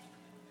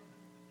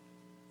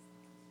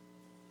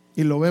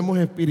 Y lo vemos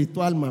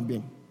espiritual más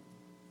bien.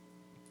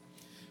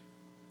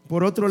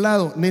 Por otro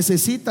lado,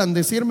 ¿necesitan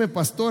decirme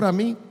pastor a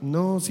mí?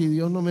 No, si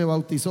Dios no me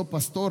bautizó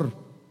pastor.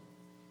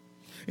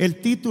 El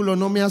título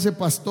no me hace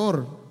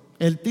pastor.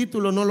 El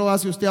título no lo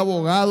hace usted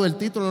abogado, el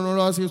título no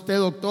lo hace usted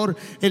doctor,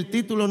 el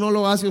título no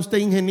lo hace usted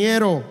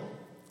ingeniero.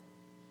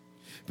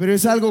 Pero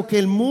es algo que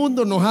el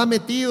mundo nos ha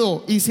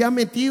metido y se ha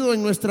metido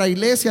en nuestra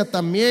iglesia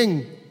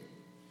también.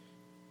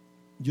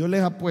 Yo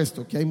les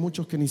apuesto que hay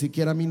muchos que ni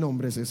siquiera mi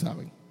nombre se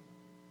saben.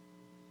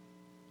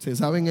 Se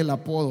saben el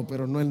apodo,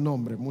 pero no el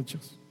nombre,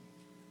 muchos.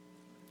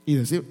 Y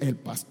decir el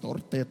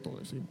pastor Teto,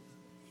 decimos,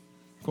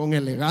 con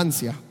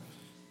elegancia.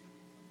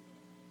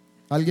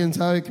 ¿Alguien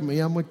sabe que me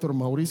llamo Héctor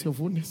Mauricio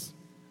Funes?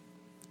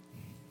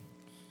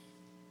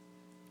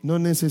 No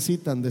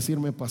necesitan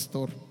decirme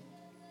pastor.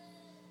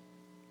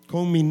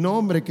 Con mi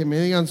nombre que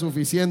me digan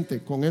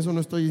suficiente. Con eso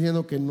no estoy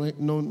diciendo que no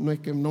es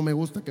que no me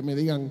gusta que me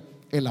digan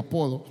el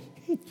apodo,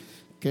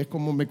 que es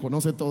como me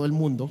conoce todo el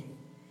mundo.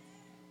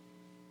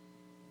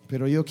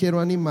 Pero yo quiero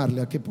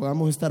animarle a que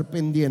podamos estar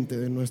pendientes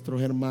de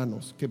nuestros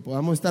hermanos, que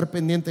podamos estar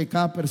pendientes de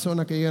cada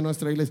persona que llega a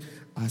nuestra iglesia.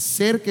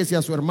 Acérquese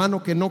a su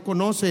hermano que no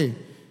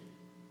conoce.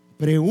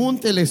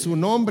 Pregúntele su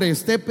nombre,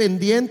 esté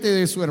pendiente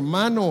de su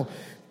hermano,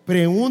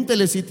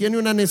 pregúntele si tiene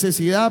una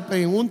necesidad,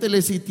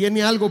 pregúntele si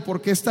tiene algo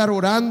por qué estar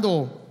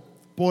orando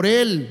por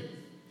él.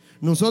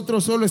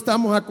 Nosotros solo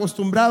estamos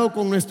acostumbrados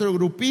con nuestro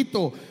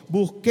grupito.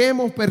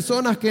 Busquemos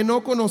personas que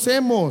no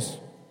conocemos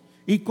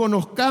y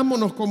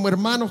conozcámonos como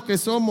hermanos que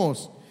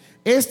somos.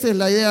 Esta es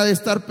la idea de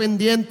estar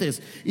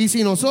pendientes. Y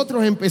si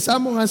nosotros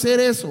empezamos a hacer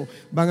eso,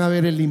 van a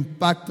ver el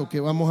impacto que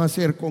vamos a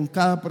hacer con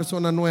cada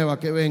persona nueva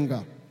que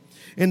venga.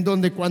 En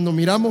donde cuando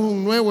miramos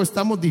un nuevo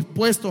estamos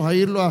dispuestos a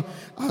irlo a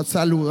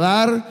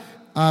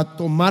saludar, a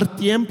tomar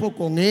tiempo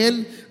con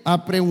él,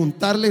 a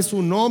preguntarle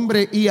su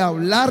nombre y a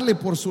hablarle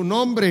por su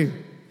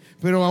nombre.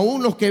 Pero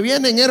aún los que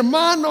vienen,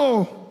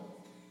 hermano.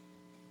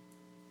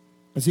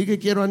 Así que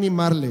quiero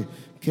animarle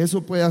que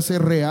eso pueda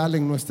ser real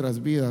en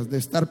nuestras vidas, de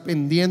estar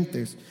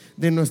pendientes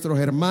de nuestros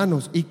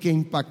hermanos y que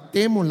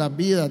impactemos las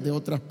vidas de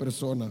otras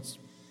personas.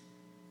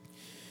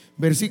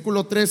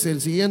 Versículo 13,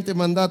 el siguiente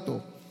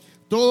mandato.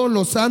 Todos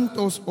los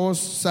santos os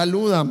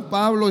saludan.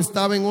 Pablo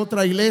estaba en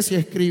otra iglesia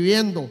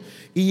escribiendo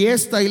y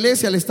esta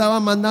iglesia le estaba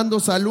mandando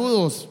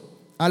saludos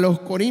a los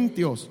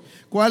corintios.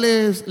 ¿Cuál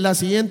es la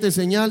siguiente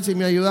señal? Si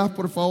me ayudas,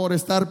 por favor,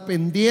 estar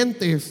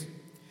pendientes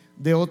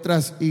de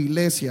otras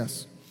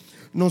iglesias.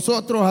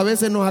 Nosotros a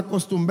veces nos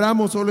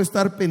acostumbramos solo a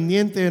estar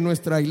pendientes de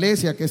nuestra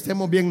iglesia, que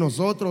estemos bien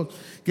nosotros,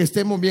 que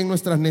estemos bien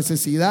nuestras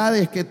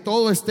necesidades, que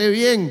todo esté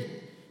bien.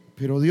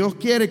 Pero Dios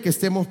quiere que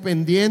estemos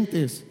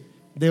pendientes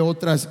de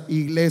otras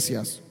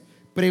iglesias.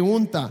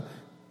 Pregunta: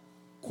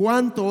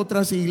 ¿cuántas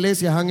otras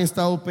iglesias han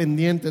estado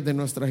pendientes de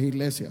nuestras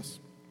iglesias?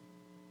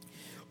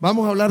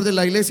 Vamos a hablar de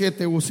la iglesia de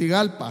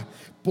Tegucigalpa.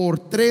 Por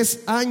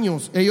 3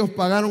 años ellos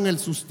pagaron el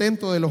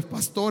sustento de los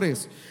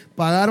pastores,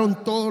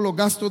 pagaron todos los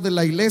gastos de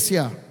la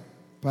iglesia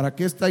para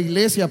que esta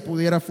iglesia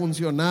pudiera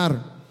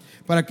funcionar,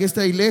 para que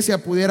esta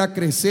iglesia pudiera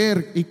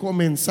crecer y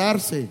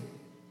comenzarse.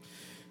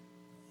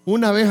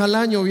 Una vez al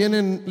año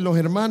vienen los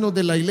hermanos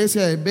de la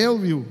iglesia de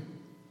Bellevue,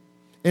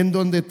 en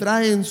donde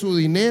traen su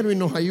dinero y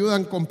nos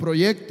ayudan con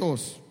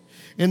proyectos,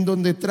 en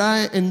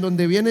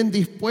donde vienen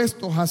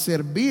dispuestos a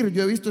servir.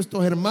 Yo he visto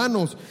estos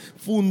hermanos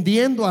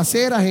fundiendo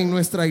aceras en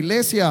nuestra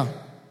iglesia,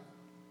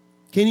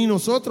 que ni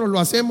nosotros lo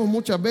hacemos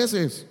muchas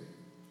veces.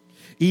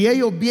 Y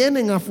ellos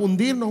vienen a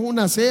fundirnos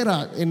una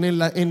acera en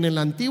el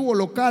antiguo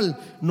local.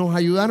 Nos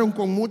ayudaron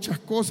con muchas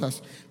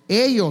cosas.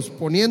 Ellos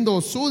poniendo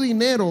su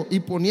dinero y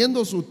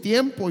poniendo su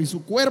tiempo y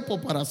su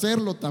cuerpo para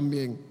hacerlo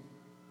también.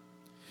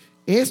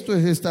 Esto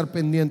es estar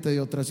pendiente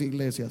de otras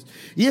iglesias.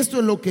 Y esto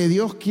es lo que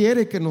Dios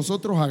quiere que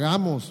nosotros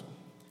hagamos,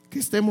 que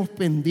estemos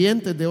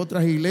pendientes de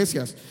otras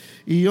iglesias.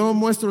 Y yo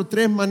muestro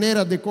 3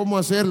 maneras de cómo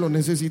hacerlo.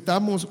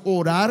 Necesitamos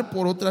orar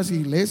por otras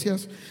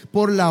iglesias,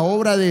 por la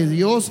obra de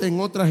Dios en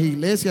otras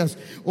iglesias,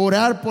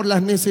 orar por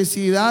las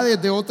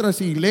necesidades de otras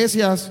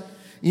iglesias.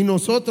 Y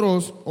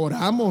nosotros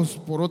oramos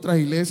por otras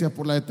iglesias,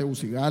 por la de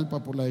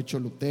Tegucigalpa, por la de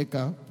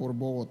Choluteca, por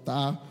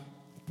Bogotá,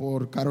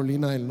 por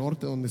Carolina del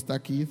Norte, donde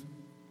está Keith.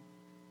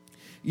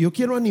 Y yo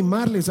quiero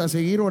animarles a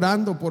seguir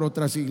orando por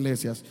otras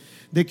iglesias.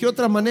 ¿De qué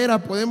otra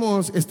manera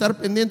podemos estar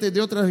pendientes de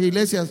otras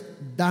iglesias?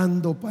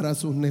 Dando para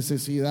sus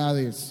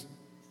necesidades.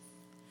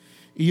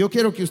 Y yo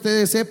quiero que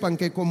ustedes sepan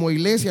que como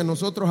iglesia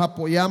nosotros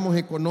apoyamos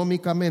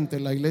económicamente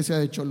la iglesia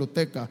de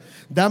Choluteca.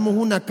 Damos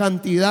una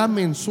cantidad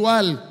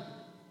mensual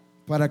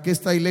para que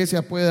esta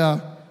iglesia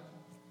pueda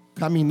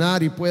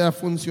caminar y pueda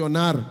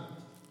funcionar.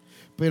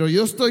 Pero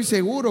yo estoy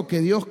seguro que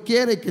Dios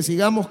quiere que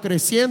sigamos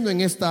creciendo en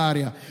esta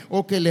área,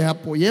 o que les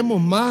apoyemos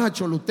más a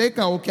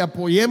Choluteca, o que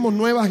apoyemos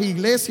nuevas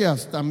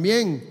iglesias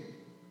también,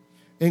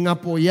 en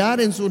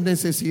apoyar en sus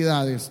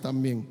necesidades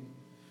también.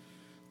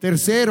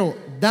 Tercero,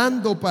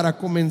 dando para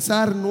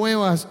comenzar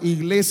nuevas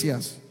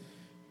iglesias.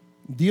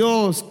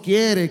 Dios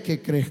quiere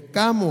que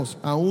crezcamos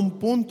a un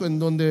punto en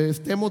donde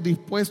estemos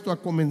dispuestos a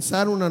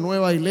comenzar una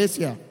nueva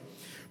iglesia.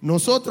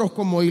 Nosotros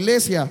como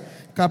iglesia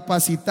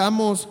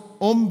capacitamos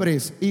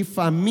hombres y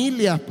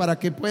familias para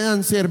que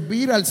puedan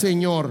servir al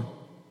Señor.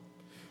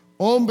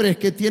 Hombres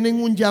que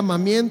tienen un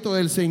llamamiento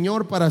del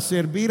Señor para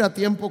servir a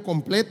tiempo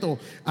completo.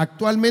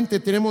 Actualmente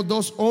tenemos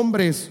 2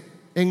 hombres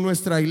en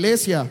nuestra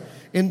iglesia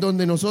en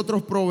donde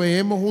nosotros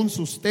proveemos un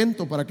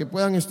sustento para que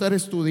puedan estar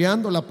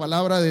estudiando la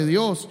palabra de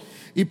Dios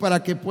y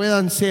para que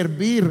puedan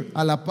servir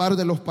a la par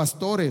de los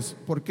pastores,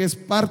 porque es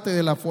parte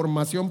de la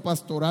formación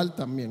pastoral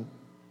también.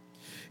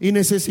 Y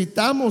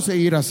necesitamos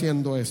seguir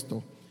haciendo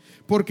esto,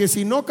 porque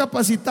si no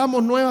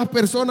capacitamos nuevas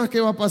personas,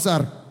 ¿qué va a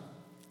pasar?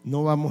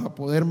 No vamos a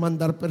poder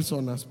mandar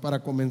personas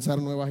para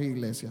comenzar nuevas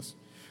iglesias.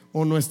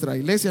 O nuestra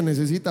iglesia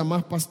necesita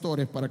más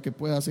pastores para que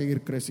pueda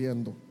seguir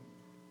creciendo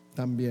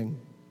también.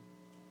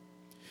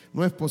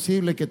 No es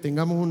posible que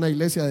tengamos una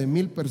iglesia de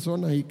 1000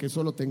 personas y que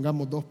solo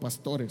tengamos 2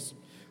 pastores.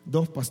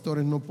 2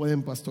 pastores no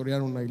pueden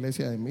pastorear una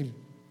iglesia de 1000.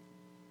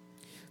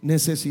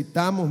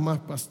 Necesitamos más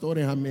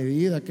pastores a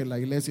medida que la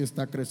iglesia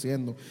está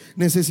creciendo.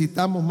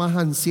 Necesitamos más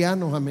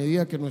ancianos a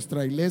medida que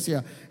nuestra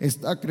iglesia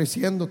está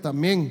creciendo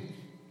también.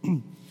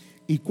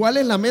 ¿Y cuál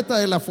es la meta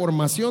de la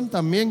formación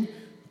también?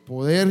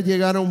 Poder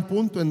llegar a un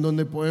punto en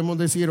donde podemos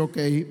decir, ok,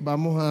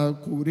 vamos a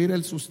cubrir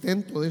el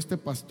sustento de este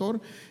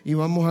pastor y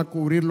vamos a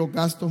cubrir los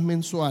gastos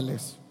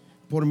mensuales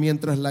por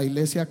mientras la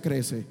iglesia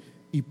crece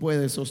y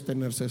puede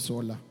sostenerse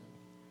sola.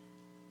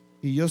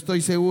 Y yo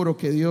estoy seguro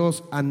que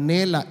Dios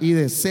anhela y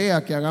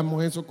desea que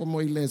hagamos eso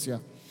como iglesia.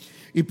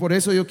 Y por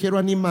eso yo quiero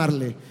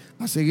animarle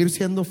a seguir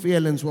siendo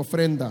fiel en su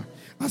ofrenda,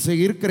 a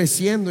seguir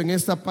creciendo en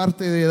esta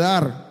parte de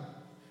dar.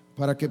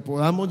 para que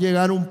podamos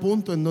llegar a un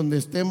punto en donde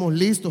estemos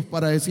listos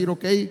para decir,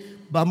 ok,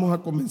 vamos a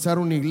comenzar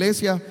una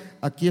iglesia,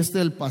 aquí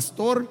está el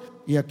pastor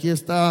y aquí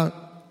están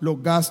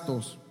los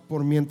gastos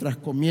por mientras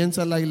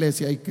comienza la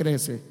iglesia y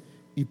crece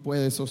y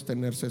puede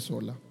sostenerse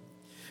sola.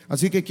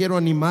 Así que quiero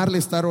animarle a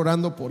estar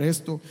orando por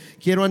esto.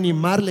 Quiero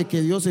animarle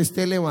que Dios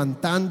esté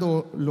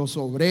levantando los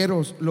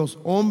obreros, los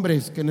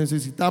hombres que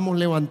necesitamos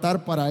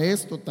levantar para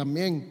esto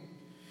también.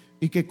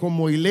 Y que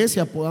como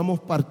iglesia podamos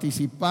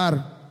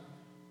participar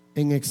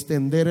en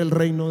extender el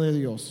reino de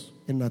Dios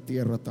en la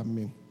tierra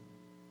también.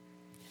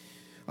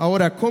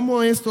 Ahora,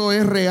 ¿cómo esto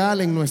es real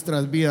en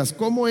nuestras vidas?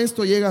 ¿Cómo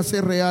esto llega a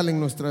ser real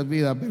en nuestras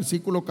vidas?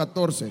 Versículo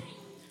 14.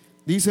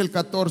 Dice el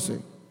 14.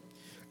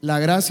 La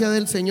gracia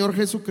del Señor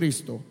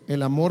Jesucristo,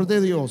 el amor de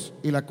Dios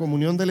y la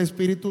comunión del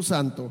Espíritu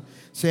Santo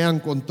sean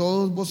con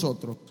todos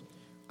vosotros.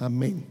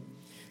 Amén.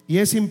 Y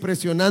es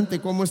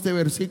impresionante cómo este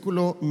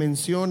versículo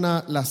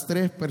menciona las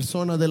tres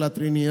personas de la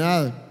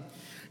Trinidad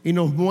y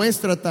nos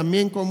muestra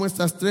también cómo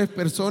estas tres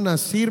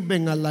personas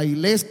sirven a la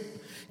iglesia,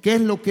 qué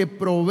es lo que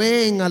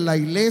proveen a la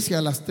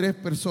iglesia las tres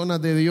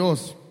personas de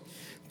Dios.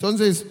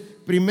 Entonces,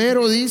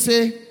 primero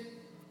dice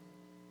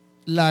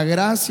la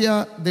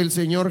gracia del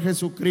Señor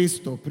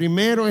Jesucristo.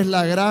 Primero es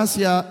la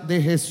gracia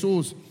de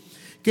Jesús.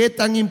 ¿Qué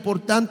tan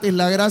importante es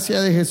la gracia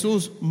de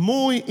Jesús?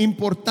 Muy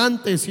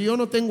importante. Si yo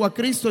no tengo a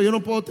Cristo, yo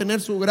no puedo tener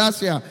su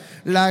gracia.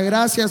 La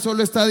gracia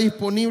solo está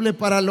disponible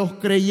para los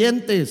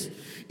creyentes.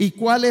 ¿Y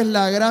cuál es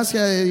la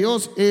gracia de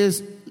Dios?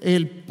 Es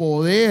el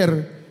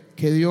poder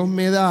que Dios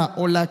me da,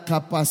 o la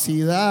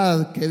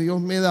capacidad que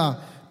Dios me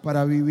da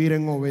para vivir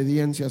en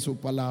obediencia a su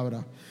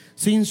palabra.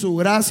 Sin su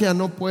gracia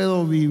no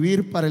puedo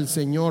vivir para el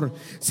Señor.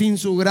 Sin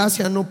su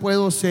gracia no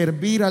puedo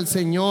servir al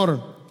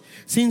Señor.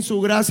 Sin su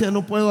gracia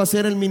no puedo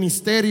hacer el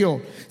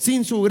ministerio.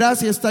 Sin su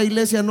gracia esta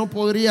iglesia no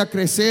podría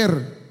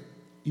crecer.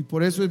 Y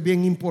por eso es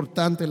bien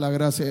importante la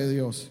gracia de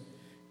Dios.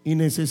 Y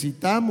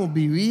necesitamos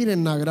vivir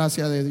en la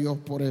gracia de Dios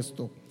por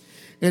esto.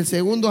 El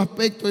segundo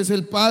aspecto es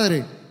el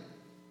Padre.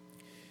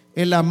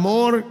 El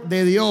amor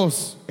de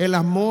Dios, el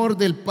amor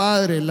del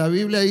Padre. La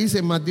Biblia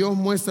dice, mas Dios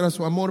muestra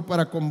su amor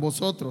para con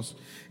vosotros,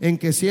 en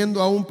que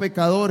siendo aún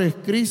pecadores,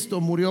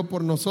 Cristo murió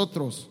por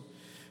nosotros.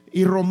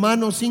 Y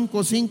Romanos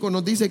 5:5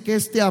 nos dice que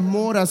este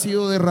amor ha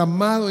sido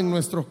derramado en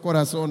nuestros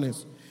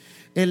corazones.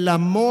 El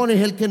amor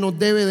es el que nos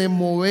debe de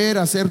mover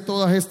a hacer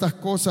todas estas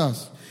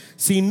cosas.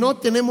 Si no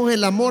tenemos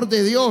el amor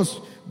de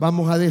Dios,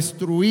 vamos a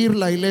destruir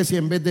la iglesia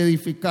en vez de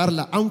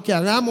edificarla, aunque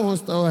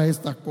hagamos todas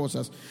estas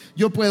cosas.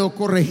 Yo puedo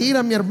corregir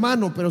a mi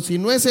hermano, pero si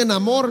no es en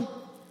amor,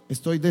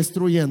 estoy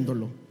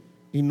destruyéndolo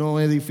y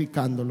no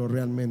edificándolo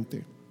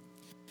realmente.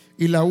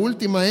 Y la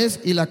última es,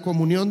 y la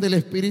comunión del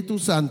Espíritu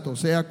Santo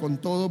sea con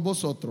todos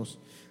vosotros.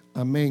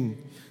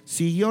 Amén.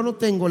 Si yo no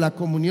tengo la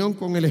comunión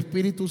con el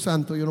Espíritu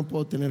Santo, yo no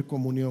puedo tener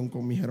comunión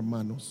con mis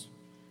hermanos.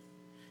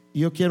 Y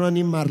yo quiero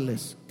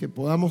animarles que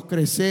podamos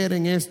crecer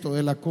en esto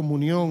de la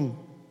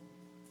comunión,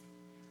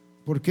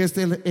 porque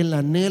este es el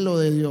anhelo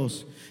de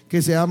Dios,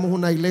 que seamos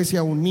una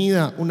iglesia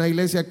unida, una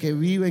iglesia que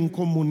vive en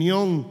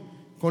comunión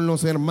con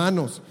los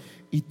hermanos.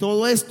 Y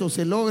todo esto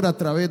se logra a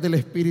través del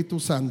Espíritu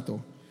Santo,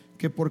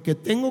 que porque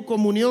tengo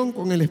comunión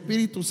con el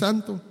Espíritu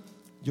Santo,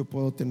 yo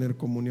puedo tener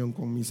comunión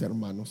con mis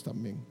hermanos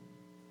también.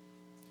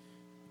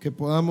 Que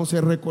podamos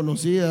ser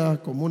reconocidas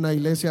como una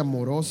iglesia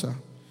amorosa,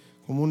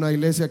 como una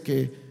iglesia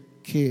que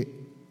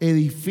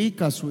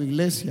edifica su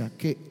iglesia,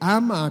 que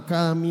ama a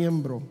cada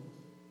miembro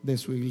de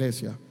su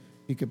iglesia,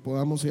 y que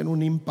podamos ser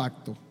un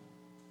impacto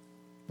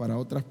para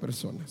otras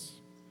personas.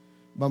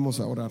 Vamos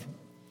a orar.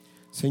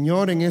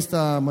 Señor, en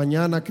esta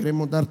mañana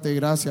queremos darte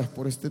gracias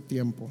por este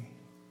tiempo.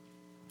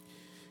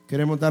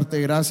 Queremos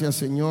darte gracias,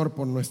 Señor,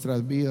 por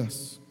nuestras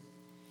vidas.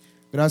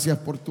 Gracias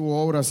por tu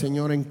obra,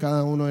 Señor, en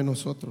cada uno de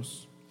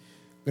nosotros.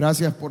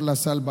 Gracias por la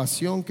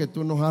salvación que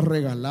tú nos has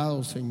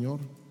regalado, Señor.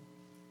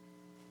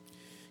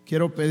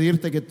 Quiero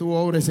pedirte que tú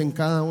obres en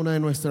cada una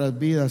de nuestras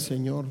vidas,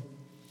 Señor.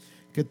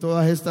 Que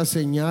todas estas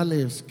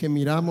señales que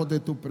miramos de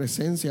tu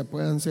presencia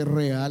puedan ser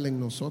real en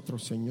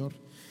nosotros, Señor.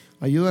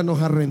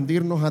 Ayúdanos a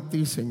rendirnos a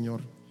ti,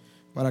 Señor,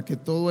 para que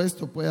todo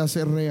esto pueda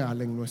ser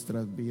real en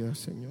nuestras vidas,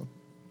 Señor.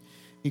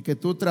 Y que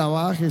tú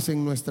trabajes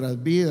en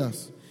nuestras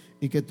vidas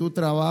y que tú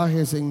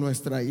trabajes en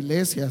nuestra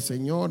iglesia,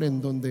 Señor,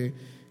 en donde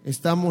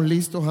estamos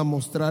listos a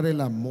mostrar el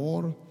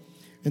amor,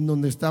 en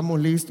donde estamos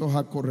listos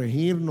a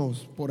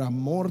corregirnos por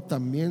amor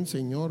también,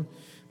 Señor,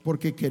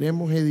 porque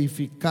queremos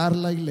edificar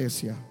la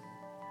iglesia.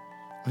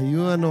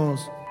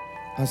 Ayúdanos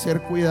a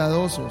ser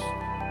cuidadosos,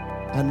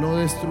 a no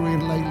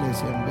destruir la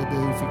iglesia en vez de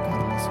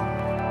edificarla,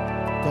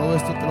 Señor. Todo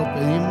esto te lo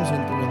pedimos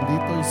en tu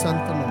bendito y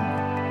santo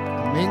nombre.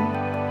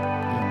 Amén.